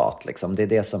celibat liksom. Det är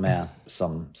det som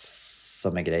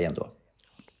är grejen då.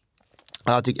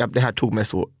 Det här tog mig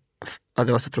så,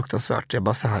 det var så fruktansvärt.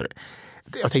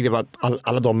 Jag tänkte bara att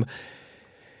alla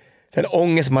den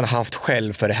ångest man har haft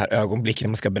själv för det här ögonblicket när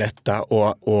man ska berätta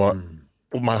och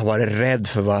man har varit rädd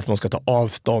för att man ska ta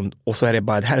avstånd, och så är det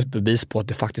bara det här ett bevis på att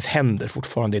det faktiskt händer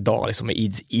fortfarande idag liksom,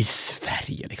 i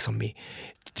Sverige liksom, i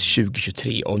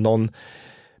 2023, och någon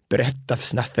berättar för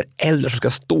sina föräldrar som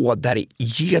ska stå där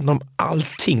igenom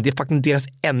allting. Det är faktiskt deras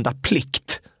enda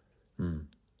plikt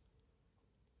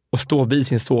Och stå vid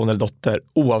sin son eller dotter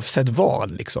oavsett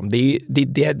vad. Liksom. Det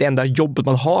är det enda jobbet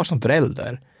man har som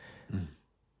förälder.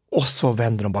 Och så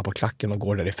vänder de bara på klacken och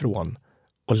går därifrån.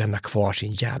 Och lämnar kvar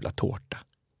sin jävla tårta.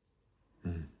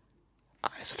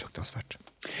 Det är så fruktansvärt.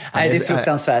 Nej, det är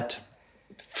fruktansvärt.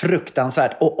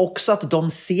 Fruktansvärt. Och också att de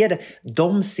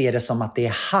ser det som att det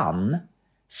är han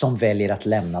som väljer att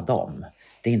lämna dem.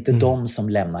 Det är inte de som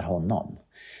lämnar honom.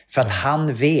 För att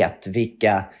han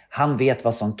vet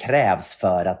vad som krävs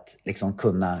för att liksom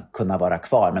kunna vara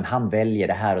kvar. Men han väljer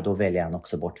det här och då väljer han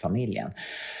också bort familjen.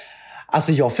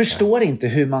 Alltså jag förstår inte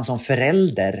hur man som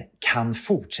förälder kan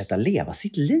fortsätta leva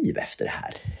sitt liv efter det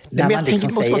här. När man liksom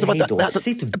säger hej då till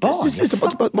sitt barn.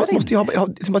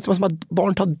 Som att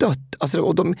barnet har dött. Alltså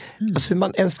hur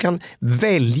man ens kan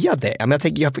välja det.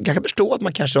 Jag kan förstå att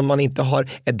man kanske, om man inte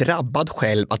är drabbad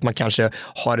själv, att man kanske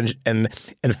har en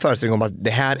föreställning om att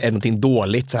det här är någonting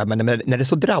dåligt. Så här, men när det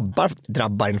så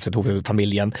drabbar inom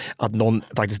familjen, att någon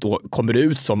faktiskt då kommer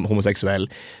ut som homosexuell,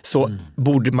 så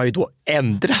borde man ju då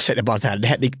ändra sig. Det bara så här,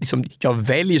 det liksom, jag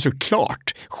väljer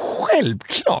såklart,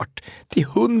 självklart, till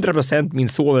 100% min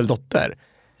son eller dotter.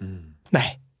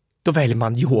 Nej, då väljer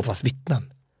man Jehovas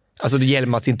vittnen. Alltså det gäller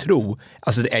man sin tro.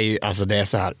 Alltså det är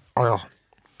så här.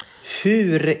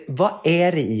 Vad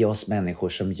är det i oss människor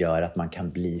som gör att man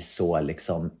kan bli så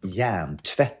liksom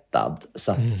hjärntvättad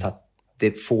så att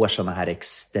det får såna här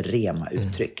extrema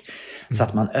uttryck, så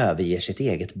att man överger sitt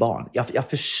eget barn? Jag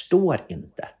förstår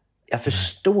inte. Jag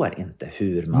förstår inte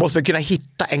hur man... Måste vi kunna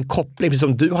hitta en koppling, precis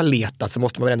som du har letat, så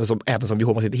måste man ändå även som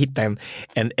Jehovas hitta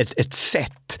ett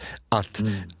sätt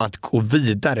att gå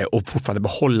vidare och fortfarande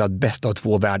behålla det bästa av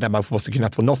två världar. Man måste kunna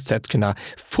på något sätt kunna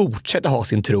fortsätta ha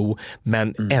sin tro,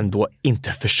 men ändå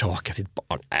inte försaka sitt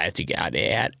barn. Jag tycker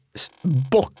det är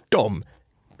bortom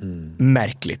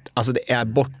märkligt. Alltså det är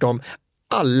bortom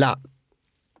alla...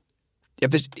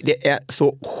 Det är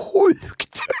så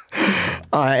sjukt.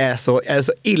 Jag är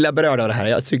så illa berörd av det här.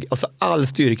 Jag tycker alltså all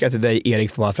styrka till dig,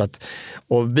 Erik, för att,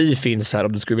 och vi finns här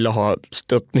om du skulle vilja ha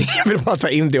stöttning. Jag vill bara ta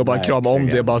in det och bara krama om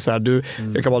det och bara så här,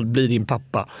 jag kan bara bli din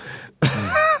pappa.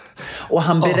 Och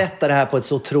han berättar det här på ett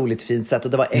så otroligt fint sätt.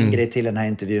 Och det var en grej till den här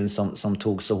intervjun som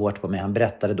tog så hårt på mig. Han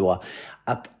berättade då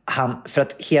att för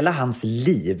att hela hans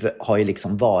liv har ju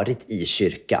liksom varit i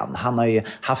kyrkan. Han har ju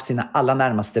haft sina allra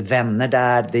närmaste vänner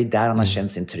där. Det är där han har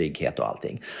känt sin trygghet och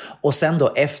allting. Och sen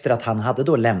då efter att han hade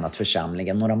då lämnat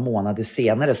församlingen, några månader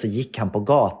senare, så gick han på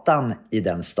gatan i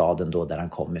den staden då där han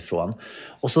kom ifrån.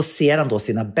 Och så ser han då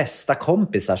sina bästa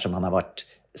kompisar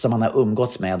som han har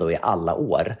umgåtts med då i alla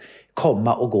år,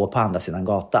 komma och gå på andra sidan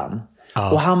gatan.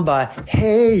 Och han bara,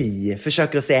 hej!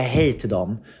 Försöker att säga hej till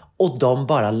dem. Och de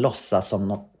bara låtsas som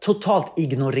något, totalt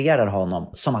ignorerar honom,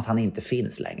 som att han inte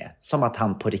finns längre. Som att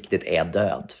han på riktigt är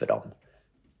död för dem.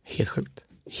 Helt sjukt.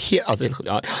 Ja,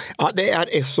 det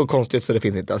är så konstigt så det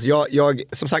finns inte. Alltså jag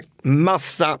som sagt,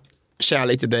 massa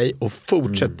kärlek till dig, och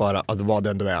fortsätt bara att vara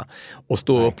den du är. Och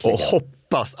stå upp och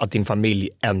hoppas att din familj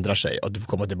ändrar sig och att du får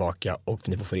komma tillbaka och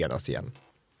ni får förenas igen.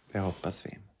 Det hoppas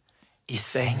vi. I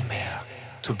säng med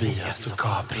Tobias och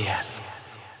Gabriel.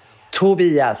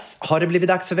 Tobias, har det blivit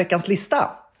dags för veckans lista?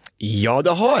 Ja,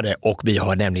 det har det. Och vi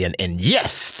har nämligen en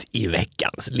gäst i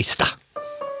veckans lista.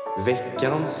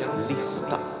 Veckans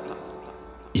lista.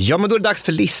 Ja, men då är det dags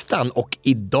för listan, och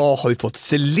idag har vi fått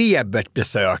celebert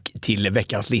besök till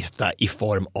veckans lista i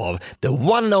form av the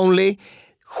one and only,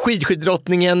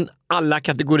 skidskyttedrottningen, alla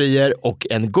kategorier, och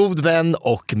en god vän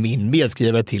och min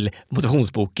medskrivare till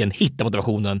motivationsboken Hitta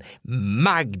motivationen,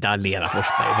 Magdalena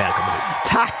Forsberg. Välkommen hit.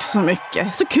 Tack så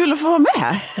mycket. Så kul att få vara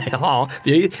med. Ja,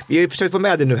 vi har försökt få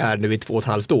med dig nu i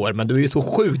 2,5 år, men du är ju så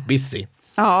sjukt busy.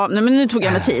 Ja, men nu tog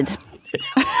jag mig tid.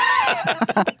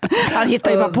 Han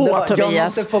hittar ju bara på,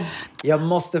 Tobias. Jag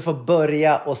måste få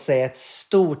börja och säga ett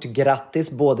stort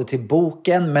grattis både till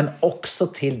boken, men också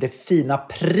till det fina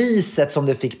priset som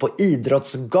du fick på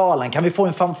Idrottsgalan. Kan vi få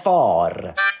en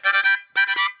fanfar?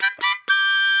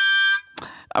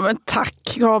 Ja, men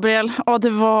tack, Gabriel. Ja, det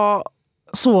var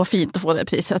så fint att få det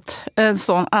priset. En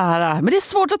sån ära. Men det är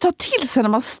svårt att ta till sig när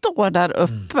man står där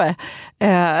uppe.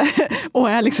 Och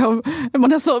är liksom,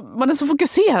 man är så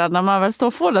fokuserad när man väl står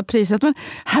och får det priset. Men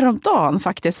häromdagen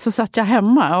faktiskt så satt jag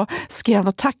hemma och skrev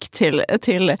något tack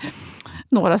till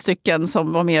några stycken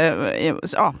som var med.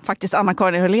 Ja, faktiskt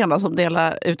Anna-Karin och Helena som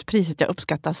delade ut priset. Jag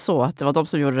uppskattar så att det var de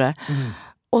som gjorde det.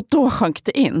 Och då sjönk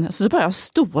det in. Så då började jag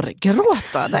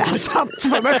storgråta när jag satt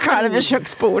för mig själv vid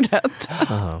köksbordet.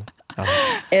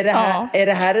 Är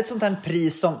det här ett sånt här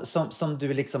pris som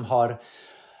du liksom har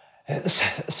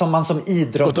som man som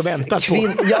idrottskvinna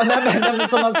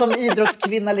som man som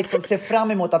idrottskvinna liksom ser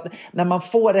fram emot, att när man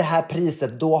får det här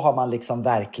priset, då har man liksom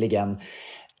verkligen,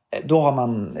 då har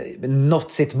man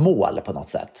nått sitt mål på något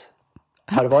sätt.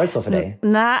 Har det varit så för dig?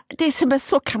 Nej,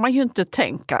 så kan man ju inte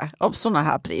tänka om sådana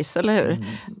här pris, eller hur?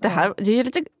 Det är ju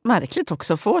lite märkligt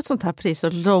också att få ett sånt här pris så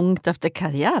långt efter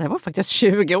karriären. Det var faktiskt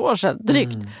 20 år sedan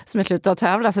drygt som jag slutade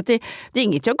tävla. Så det är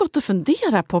inget jag har gått och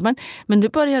fundera på, men nu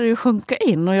börjar det ju sjunka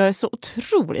in och jag är så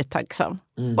otroligt tacksam.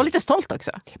 Och lite stolt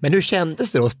också. Men hur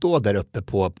kändes det då att stå där uppe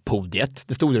på podiet?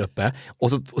 Det stod där uppe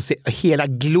och se hela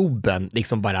globen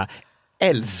liksom bara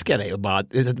älskar dig och bara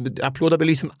applåder vill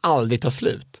liksom aldrig ta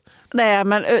slut. Nej,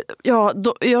 men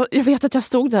jag vet att jag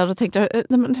stod där och tänkte,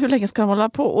 men hur länge ska de hålla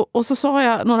på? Och så sa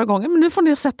jag några gånger, men nu får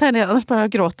ni sätta er ner, annars börjar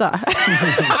jag gråta.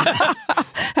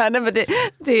 Nej, men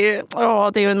det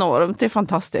är enormt, det är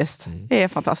fantastiskt. Det är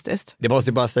fantastiskt. Det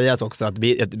måste bara sägas också att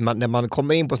när man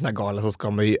kommer in på såna här galor så ska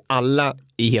man ju, alla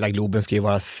i hela globen ska ju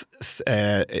vara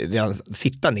redan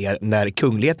sitta ner när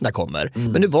kungligheterna kommer.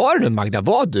 Men hur var det nu, Magda?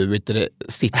 Var du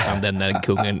sittande när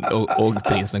kungen och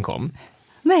prinsen kom?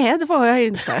 Nej, det var jag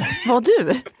inte. Var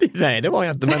du? Nej, det var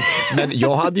jag inte. Men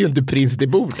jag hade ju inte prinsen i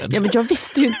bordet. Ja, men jag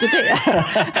visste ju inte det.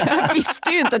 Jag visste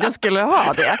ju inte att jag skulle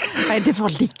ha det. Nej, det var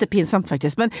lite pinsamt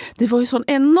faktiskt. Men det var ju sån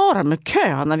enorm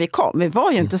kö när vi kom. Vi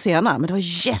var ju inte sena, men det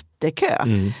var jättekö.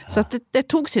 Så att det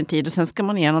tog sin tid och sen ska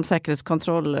man igenom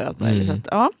säkerhetskontroller och allt möjligt. Så att,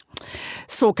 ja.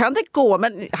 Så kan det gå,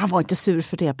 men han var inte sur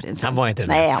för det, prinsen. Han var inte det.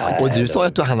 Nej, han var inte och du det. sa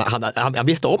att han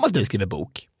visste om att du skriver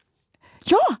bok.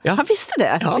 Ja, han visste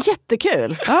det. Det var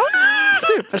jättekul. Ja,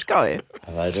 superskoj.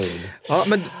 Vad roligt. Ja,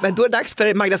 men då är det dags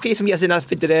för Magda ska ge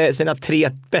sina 3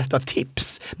 bästa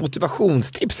tips,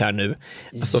 motivationstips här nu.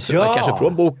 Alltså kanske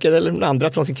från boken eller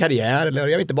andra från sin karriär, eller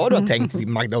jag vet inte vad du har tänkt,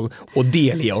 Magda, och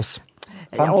delge oss.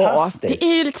 Fantastiskt. Ja,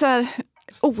 det är ju lite så här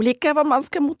olika vad man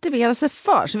ska motivera sig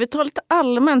för. Så vi tar lite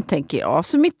allmänt, tänker jag.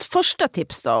 Så mitt första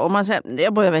tips då, om man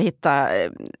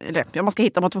ska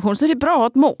hitta motivation, så är det bra att ha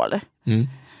ett mål.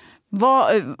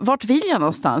 Vart vill jag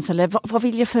någonstans? Eller vad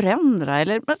vill jag förändra?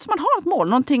 Eller så man har ett mål,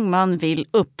 någonting man vill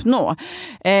uppnå.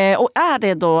 Och är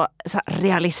det då så här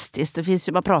realistiskt? Det finns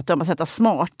ju, man pratar om att sätta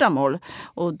smarta mål.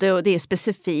 Och det är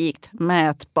specifikt,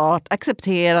 mätbart,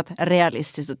 accepterat,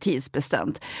 realistiskt och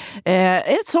tidsbestämt. Är det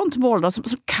ett sånt mål då, så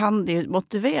kan det ju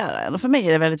motivera en. Och för mig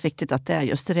är det väldigt viktigt att det är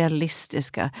just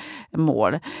realistiska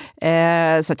mål.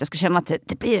 Så att jag ska känna att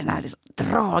det blir den här liksom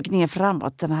dragningen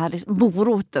framåt. Den här liksom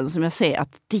moroten som jag ser, att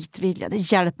dit vilja, det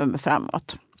hjälper mig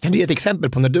framåt. Kan du ge ett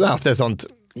exempel på när du har haft ett sånt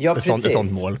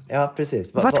mål? Ja, precis.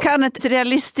 Vad kan ett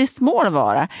realistiskt mål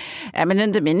vara? Men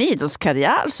under min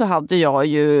idrottskarriär så hade jag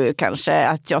ju kanske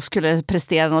att jag skulle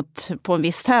prestera något på en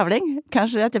viss tävling.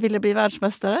 Kanske att jag ville bli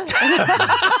världsmästare.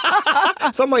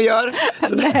 Som man gör.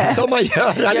 Som man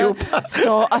gör allihopa.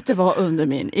 Så att det var under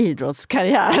min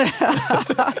idrottskarriär.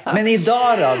 Men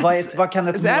idag då? Vad kan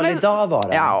ett mål idag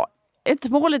vara? Ja. Ett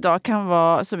mål idag kan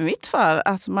vara, som i mitt fall,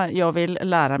 att jag vill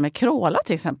lära mig kråla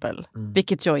till exempel.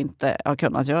 Vilket jag inte har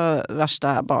kunnat. Jag är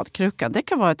värsta badkrukan. Det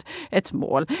kan vara ett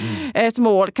mål. Ett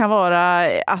mål kan vara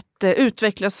att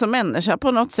utvecklas som människa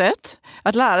på något sätt.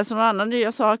 Att lära sig några andra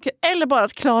nya saker. Eller bara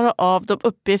att klara av de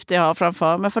uppgifter jag har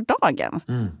framför mig för dagen.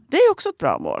 Det är också ett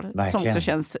bra mål. Verkligen. Som också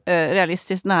känns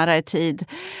realistiskt nära i tid.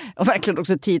 Och verkligen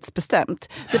också tidsbestämt.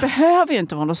 Det behöver ju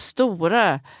inte vara några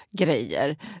stora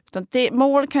grejer. Utan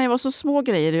mål kan ju vara så små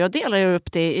grejer. Jag delar ju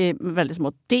upp det i väldigt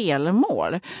små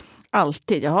delmål.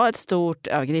 Alltid. Jag har ett stort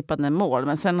övergripande mål,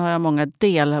 men sen har jag många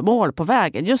delmål på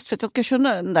vägen. Just för att jag ska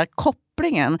känna den där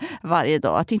kopplingen varje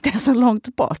dag, att det inte är så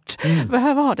långt bort. Jag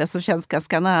behöver ha det som känns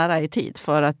ganska nära i tid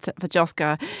för att jag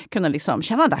ska kunna liksom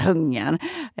känna den där hungern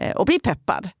och bli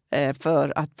peppad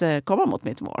för att komma mot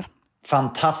mitt mål.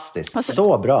 Fantastiskt,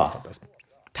 så bra.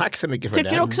 Tack så mycket för det.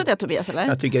 Tycker du också det, Tobias? Eller?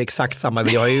 Jag tycker exakt samma.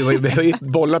 Vi har ju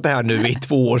bollat det här nu i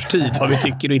 2 års tid, vad vi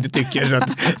tycker och inte tycker.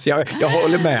 Så jag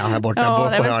håller med här borta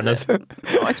på hörnet.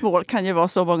 Ett mål kan ju vara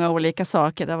så många olika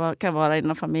saker. Det kan vara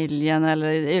inom familjen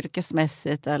eller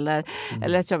yrkesmässigt eller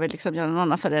att jag vill liksom göra någon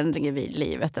annan förändring i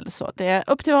livet eller så. Det är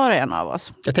upp till var och en av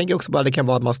oss. Jag tänker också bara att det kan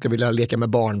vara att man ska vilja leka med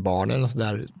barnbarnen och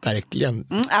sådär, verkligen.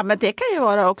 Ja, men det kan ju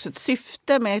vara också ett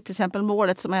syfte med till exempel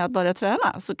målet som är att börja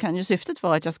träna. Så kan ju syftet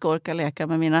vara att jag ska orka leka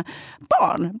med mina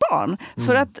barn.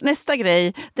 För att nästa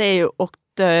grej, det är ju, och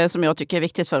som jag tycker är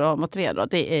viktigt för att motivera då,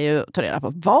 det är ju att ta reda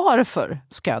på varför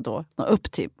ska jag då nå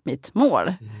upp till mitt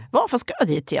mål? Varför ska jag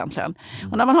dit egentligen?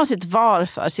 Och när man har sitt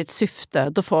varför, sitt syfte,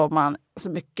 då får man så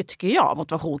mycket, tycker jag,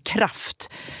 motivation, kraft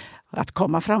att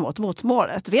komma framåt mot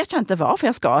målet. Vet jag inte varför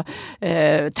jag ska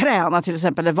träna till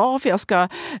exempel, eller varför jag ska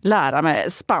lära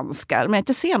mig spanska, men jag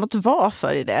inte ser något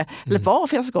varför i det, eller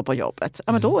varför jag ska gå på jobbet,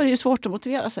 men då är det ju svårt att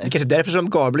motivera sig. Det är kanske därför som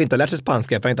Gabriel inte har lärt sig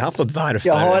spanska, för han inte haft något varför.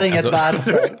 Jag har inget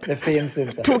varför, det finns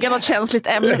inte. Tog jag något känsligt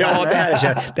ämne? Ja,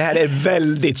 det här är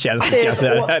väldigt känsligt.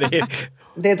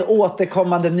 Det är ett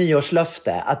återkommande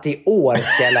nyårslöfte att i år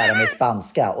ska jag lära mig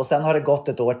spanska, och sen har det gått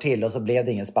ett år till och så blev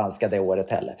det ingen spanska det året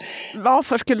heller.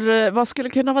 Vad skulle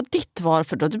kunna vara ditt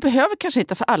varför då? Du behöver kanske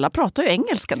inte, för alla pratar ju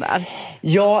engelska där.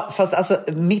 Ja, fast alltså,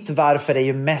 mitt varför är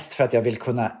ju mest för att jag vill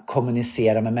kunna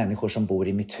kommunicera med människor som bor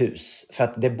i mitt hus. För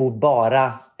att det bor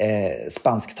bara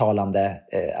spansktalande,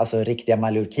 alltså riktiga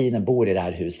mallorquiner bor i det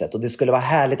här huset. Och det skulle vara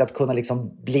härligt att kunna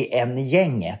liksom bli en i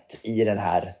gänget i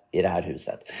det här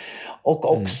huset.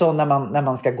 Och också när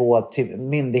man ska gå till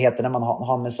myndigheter, när man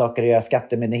har med saker att göra,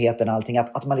 skattemyndigheten och allting,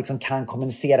 att man liksom kan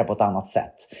kommunicera på ett annat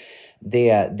sätt. Det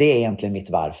är egentligen mitt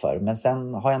varför. Men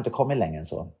sen har jag inte kommit längre än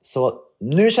så. Så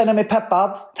nu känner jag mig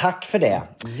peppad. Tack för det.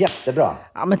 Jättebra.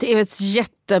 Ja, men det är ett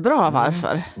jättebra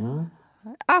varför.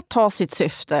 Att ha sitt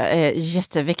syfte är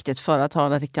jätteviktigt för att ha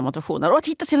den riktiga motivationen. Och att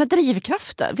hitta sina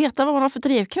drivkrafter. Veta vad man har för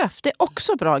drivkraft. Det är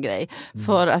också en bra grej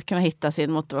för att kunna hitta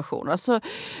sin motivation. Alltså,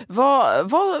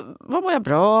 vad mår jag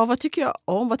bra av? Vad tycker jag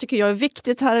om? Vad tycker jag är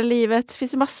viktigt här i livet? Det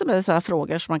finns massor med sådana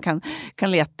frågor som man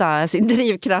kan leta sin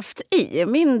drivkraft i.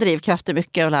 Min drivkraft är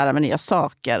mycket att lära mig nya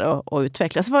saker och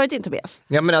utvecklas. Vad är din, Tobias?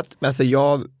 Ja, men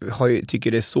jag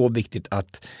tycker det är så viktigt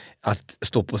att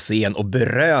stå på scen och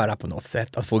beröra på något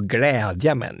sätt, att få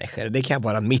glädja människor. Det kan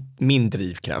vara min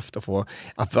drivkraft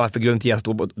att varför grunden till att jag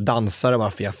står och dansar och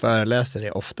varför jag föreläser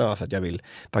är ofta för att jag vill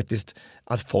faktiskt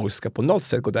att folk ska på något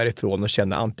sätt gå därifrån och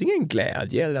känna antingen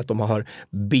glädje eller att de har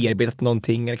bearbetat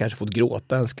någonting eller kanske fått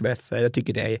gråta en skvätt. Jag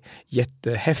tycker det är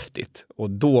jättehäftigt, och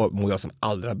då mår jag som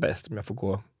allra bäst om jag får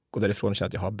gå därifrån och känna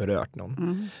att jag har berört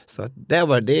någon. Så att det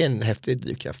är en häftig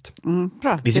drivkraft.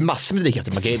 Bra. Det finns ju massor med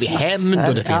drivkrafter. Man kan ju hämnd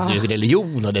och det finns ju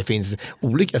religion och det finns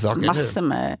olika saker. Massor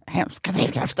med hemska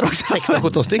drivkrafter också.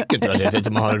 16-17 stycken tror jag det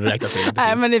som man har räknat till.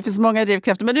 Nej, men det finns många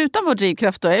drivkrafter. Men utan vår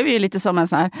drivkraft då är vi ju lite som en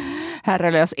sån här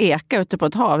herrelös eka ute på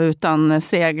ett hav utan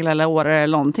segel eller årar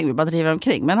eller någonting. Vi bara driver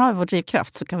omkring. Men har vi vår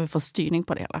drivkraft så kan vi få styrning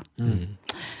på det hela.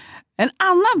 En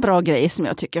annan bra grej som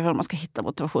jag tycker för att man ska hitta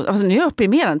motivation. Alltså nu är jag uppe i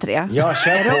mer än 3. Ja,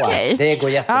 kör på. Okay? Det går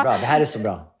jättebra. Ja. Det här är så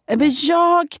bra. Men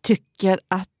jag tycker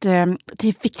att det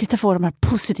är viktigt att få de här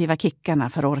positiva kickarna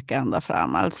för att orka ända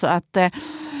fram. Alltså att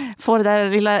få det där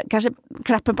lilla kanske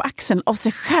klappen på axeln av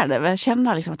sig själv.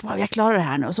 Känna liksom att jag klarar det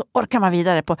här nu. Och så orkar man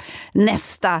vidare på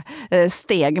nästa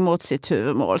steg mot sitt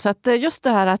huvudmål. Så att just det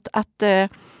här att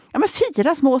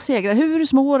fira små segrar, hur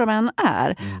små de än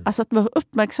är. Alltså att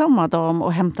uppmärksamma dem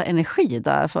och hämta energi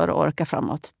där för att orka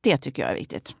framåt. Det tycker jag är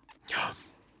viktigt. Ja.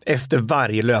 Efter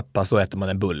varje löpa så äter man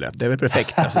en bulle. Det är väl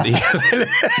perfekt. Alltså,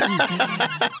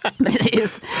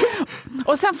 Precis.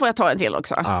 Och sen får jag ta en till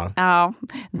också. Ja,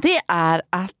 det är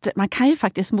att man kan ju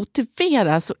faktiskt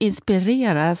motiveras och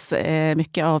inspireras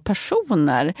mycket av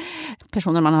personer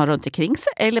man har runt omkring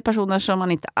sig eller personer som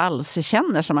man inte alls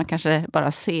känner, som man kanske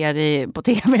bara ser på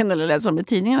tvn eller läser om i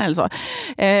tidningen eller så.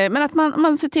 Men att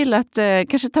man ser till att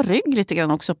kanske ta rygg lite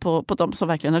grann också på de som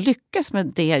verkligen har lyckats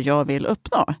med det jag vill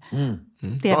uppnå.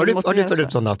 Har du tagit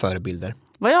upp sådana förebilder?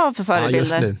 Vad jag har för förebilder? Ja,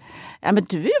 just nu. Ja, men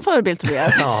du är ju en förebild,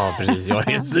 Tobias. Ja, precis.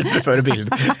 Jag är en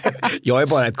superförebild. Jag är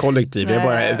bara ett kollektiv. Jag är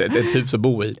bara ett hus att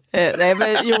bo i. Nej, men,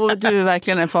 du är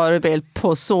verkligen en förebild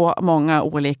på så många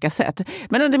olika sätt.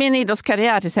 Men under min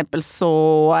idrottskarriär till exempel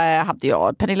så hade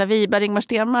jag Pernilla Wiberg, Ingmar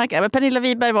Stenmark. Men Pernilla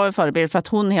Wiberg var en förebild för att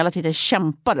hon hela tiden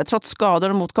kämpade. Trots skador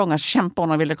och motgångar kämpade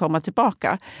hon och ville komma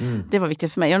tillbaka. Det var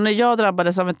viktigt för mig. Och när jag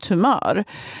drabbades av en tumör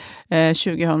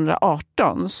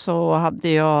 2018 så hade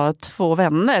jag 2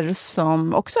 vänner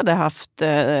som också hade haft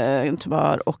en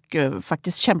tumör och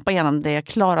faktiskt kämpat igenom det,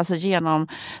 klara sig igenom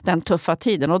den tuffa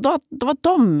tiden. Och då var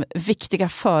de viktiga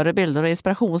förebilder och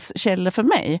inspirationskällor för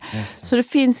mig. Så det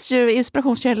finns ju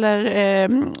inspirationskällor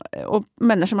och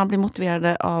människor man blir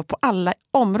motiverade av på alla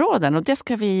områden, och det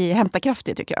ska vi hämta kraft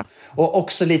i, tycker jag. Och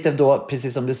också lite då,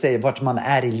 precis som du säger, vart man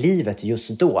är i livet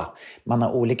just då. Man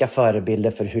har olika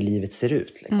förebilder för hur livet ser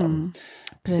ut liksom.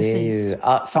 Precis. Det är ju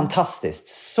fantastiskt.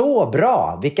 Så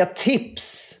bra! Vilka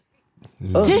tips!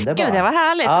 Tycker det var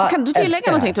härligt. Kan du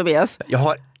tillägga någonting, Tobias? Jag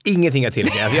har ingenting att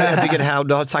tillägga. Jag tycker det här,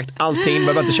 du har sagt allting. Man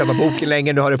behöver inte köpa boken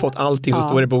längre. Du har fått allting som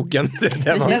står i boken.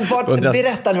 Men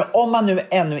berätta nu, om man nu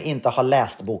ännu inte har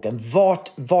läst boken,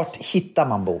 vart hittar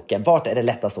man boken? Vart är det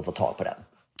lättast att få tag på den?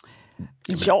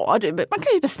 Ja, man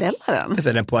kan ju beställa den. Jag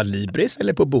ser den på Adlibris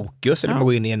eller på Bokus eller man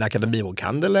går in i en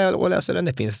akademibokhandel och läser den.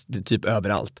 Det finns typ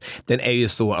överallt. Den är ju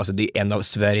så, alltså det är en av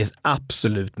Sveriges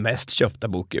absolut mest köpta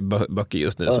böcker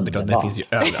just nu. Så det är klart, den finns ju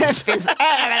överallt. Det finns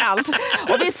överallt.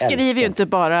 Och vi skriver ju inte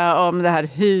bara om det här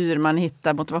hur man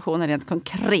hittar motivationen rent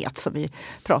konkret som vi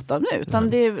pratar om nu. Utan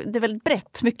det är väldigt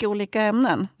brett, mycket olika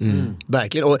ämnen.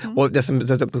 Verkligen. Och det som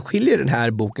skiljer den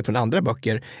här boken från andra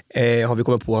böcker har vi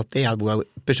kommit på att det är våra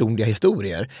personliga historier.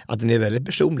 Att den är väldigt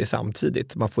personlig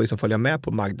samtidigt. Man får liksom följa med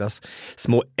på Magdas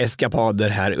små eskapader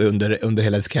här under hela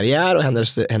hennes karriär och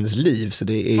hennes liv. Så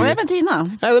det är ju... Och även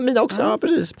Tina. Även mina också, ja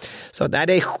precis. Så det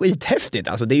är skithäftigt.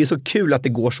 Alltså, det är ju så kul att det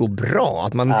går så bra.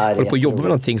 Att man håller på att jobba med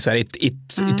någonting så här i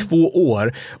 2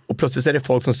 år och plötsligt är det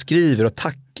folk som skriver och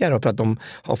tackar och för att de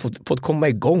har fått komma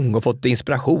igång och fått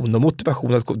inspiration och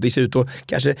motivation att det ser ut och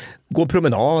kanske gå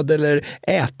promenad eller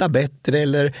äta bättre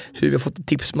eller hur vi har fått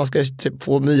tips man ska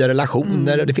få nya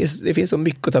relationer. Det finns så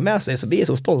mycket att ta med sig så vi är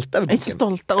så stolta över boken. Vi är så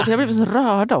stolta och jag blev så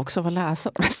rörda också av att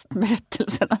läsa de här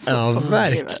berättelserna. Ja,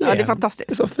 verkligen. Ja, det är fantastiskt.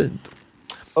 Det är så fint.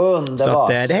 Underbart. Så att,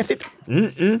 det är häftigt.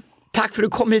 Tack för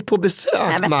att du kom hit på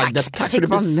besök, Magda. Tack för att du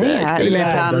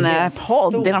besökte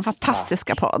podd. Det är en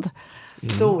fantastiska podd.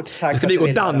 Stort tack. Nu ska vi gå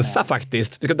och dansa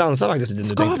faktiskt. Vi ska dansa faktiskt lite.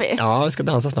 Ska vi? Ja, vi ska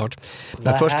dansa snart.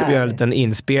 Men först ska vi göra en liten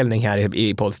inspelning här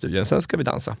i poddstudion. Sen ska vi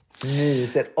dansa.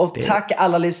 Mysigt. Och tack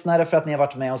alla lyssnare för att ni har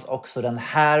varit med oss också den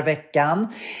här veckan.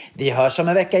 Vi hörs om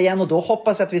en vecka igen och då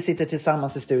hoppas jag att vi sitter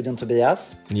tillsammans i studion,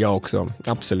 Tobias. Jag också,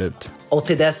 absolut. Och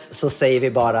till dess så säger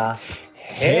vi bara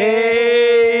hej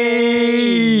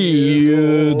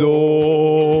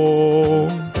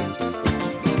då!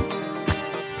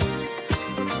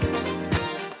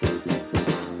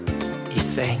 I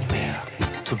säng med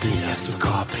Tobias och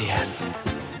Gabriel.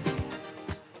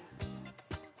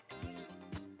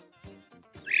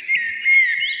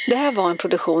 Det här var en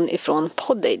produktion ifrån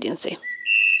Pod Agency.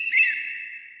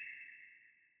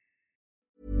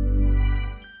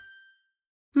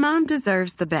 Mom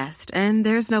deserves the best, and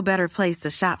there's no better place to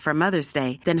shop for Mother's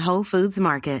Day than Whole Foods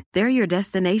Market. They're your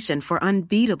destination for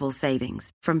unbeatable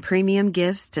savings, from premium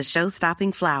gifts to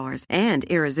show-stopping flowers and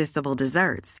irresistible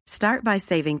desserts. Start by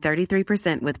saving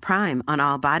 33% with Prime on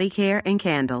all body care and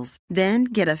candles. Then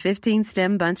get a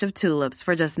 15-stem bunch of tulips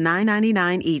for just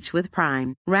 $9.99 each with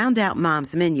Prime. Round out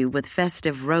Mom's menu with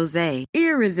festive rosé,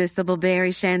 irresistible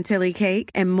berry chantilly cake,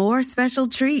 and more special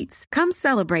treats. Come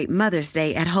celebrate Mother's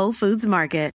Day at Whole Foods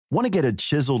Market. Want to get a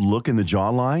chiseled look in the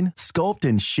jawline? Sculpt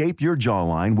and shape your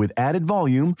jawline with added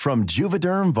volume from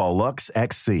Juvederm Volux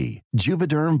XC.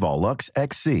 Juvederm Volux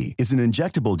XC is an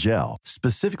injectable gel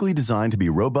specifically designed to be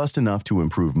robust enough to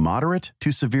improve moderate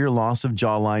to severe loss of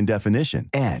jawline definition.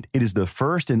 And it is the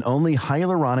first and only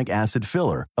hyaluronic acid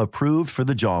filler approved for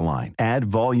the jawline. Add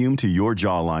volume to your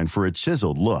jawline for a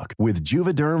chiseled look with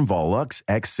Juvederm Volux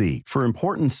XC. For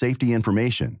important safety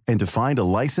information and to find a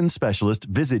licensed specialist,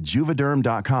 visit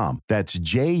juvederm.com. That's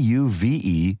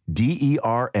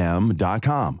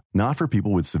JUVEDERM.com. Not for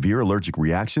people with severe allergic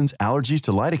reactions, allergies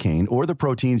to lidocaine, or the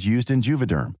proteins used in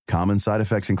Juvederm. Common side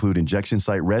effects include injection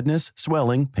site redness,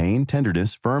 swelling, pain,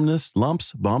 tenderness, firmness,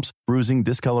 lumps, bumps, bruising,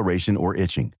 discoloration, or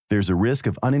itching. There's a risk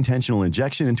of unintentional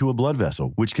injection into a blood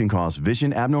vessel, which can cause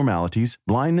vision abnormalities,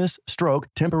 blindness, stroke,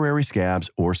 temporary scabs,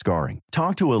 or scarring.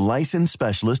 Talk to a licensed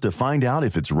specialist to find out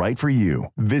if it's right for you.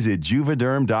 Visit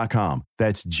Juvederm.com.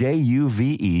 That's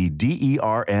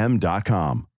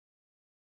JUVEDERM.com.